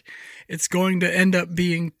think it's going to end up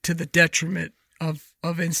being to the detriment of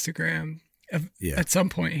Instagram at some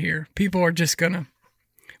point here. People are just going to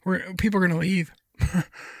leave.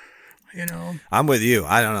 I'm with you.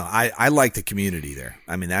 I don't know. I like the community there.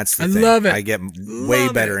 I mean, that's the thing. I love it. I get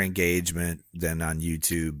way better engagement than on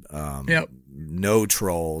YouTube. No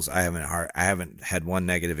trolls. I haven't had one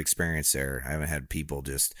negative experience there. I haven't had people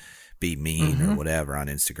just be mean or whatever on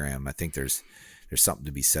Instagram. I think there's something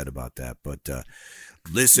to be said about that. But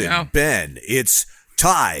listen, Ben, it's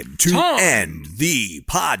time to end the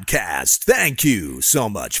podcast. Thank you so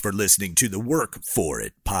much for listening to the Work For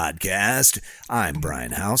It podcast. I'm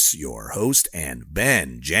Brian House, your host, and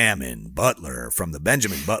Benjamin Butler from the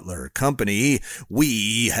Benjamin Butler Company.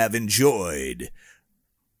 We have enjoyed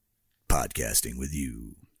podcasting with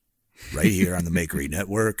you right here on the Makery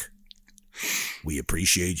Network. We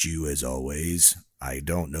appreciate you as always. I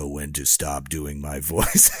don't know when to stop doing my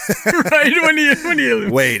voice. Right, when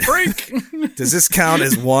you wait, break. Does this count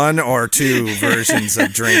as 1 or 2 versions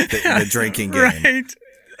of the drinking game? Right.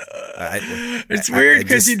 It's weird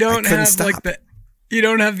because you don't have you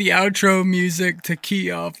don't have the outro music to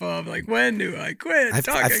key off of. Like, when do I quit?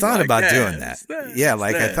 I've thought about doing that.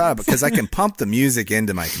 I thought because I can pump the music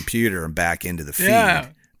into my computer and back into the feed. Yeah.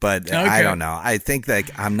 But I don't know. I think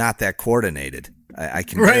I'm not that coordinated. I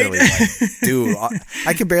can barely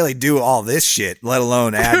I can barely do all this shit, let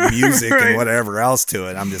alone add music and whatever else to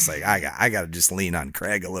it. I'm just like, I got to just lean on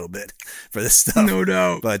Craig a little bit for this stuff. No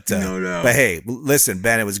doubt. But hey, listen,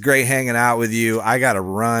 Ben, it was great hanging out with you. I got to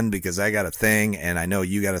run because I got a thing, and I know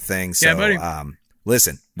you got a thing. So, buddy.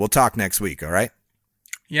 Listen, we'll talk next week. All right.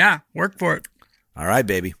 Yeah. Work for it. All right,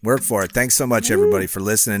 baby. Work for it. Thanks so much, everybody, for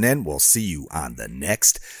listening in. We'll see you on the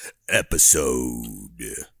next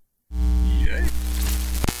episode.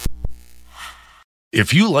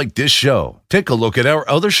 If you like this show, take a look at our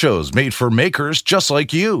other shows made for makers just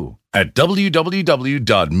like you at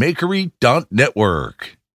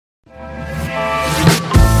www.makery.network.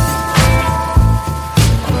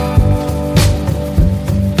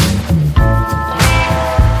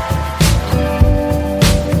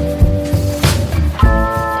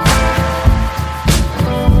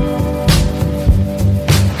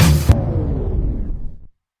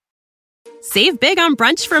 Save big on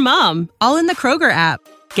brunch for mom, all in the Kroger app.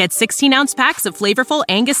 Get 16-ounce packs of flavorful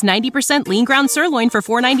Angus 90% lean ground sirloin for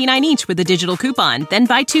 $4.99 each with a digital coupon. Then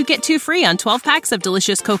buy 2, get 2 free on 12 packs of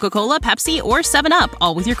delicious Coca-Cola, Pepsi, or 7-Up,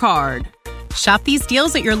 all with your card. Shop these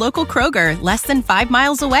deals at your local Kroger, less than 5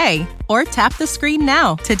 miles away. Or tap the screen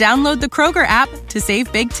now to download the Kroger app to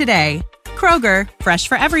save big today. Kroger, fresh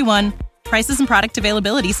for everyone. Prices and product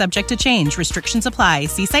availability subject to change. Restrictions apply.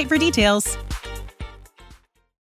 See site for details.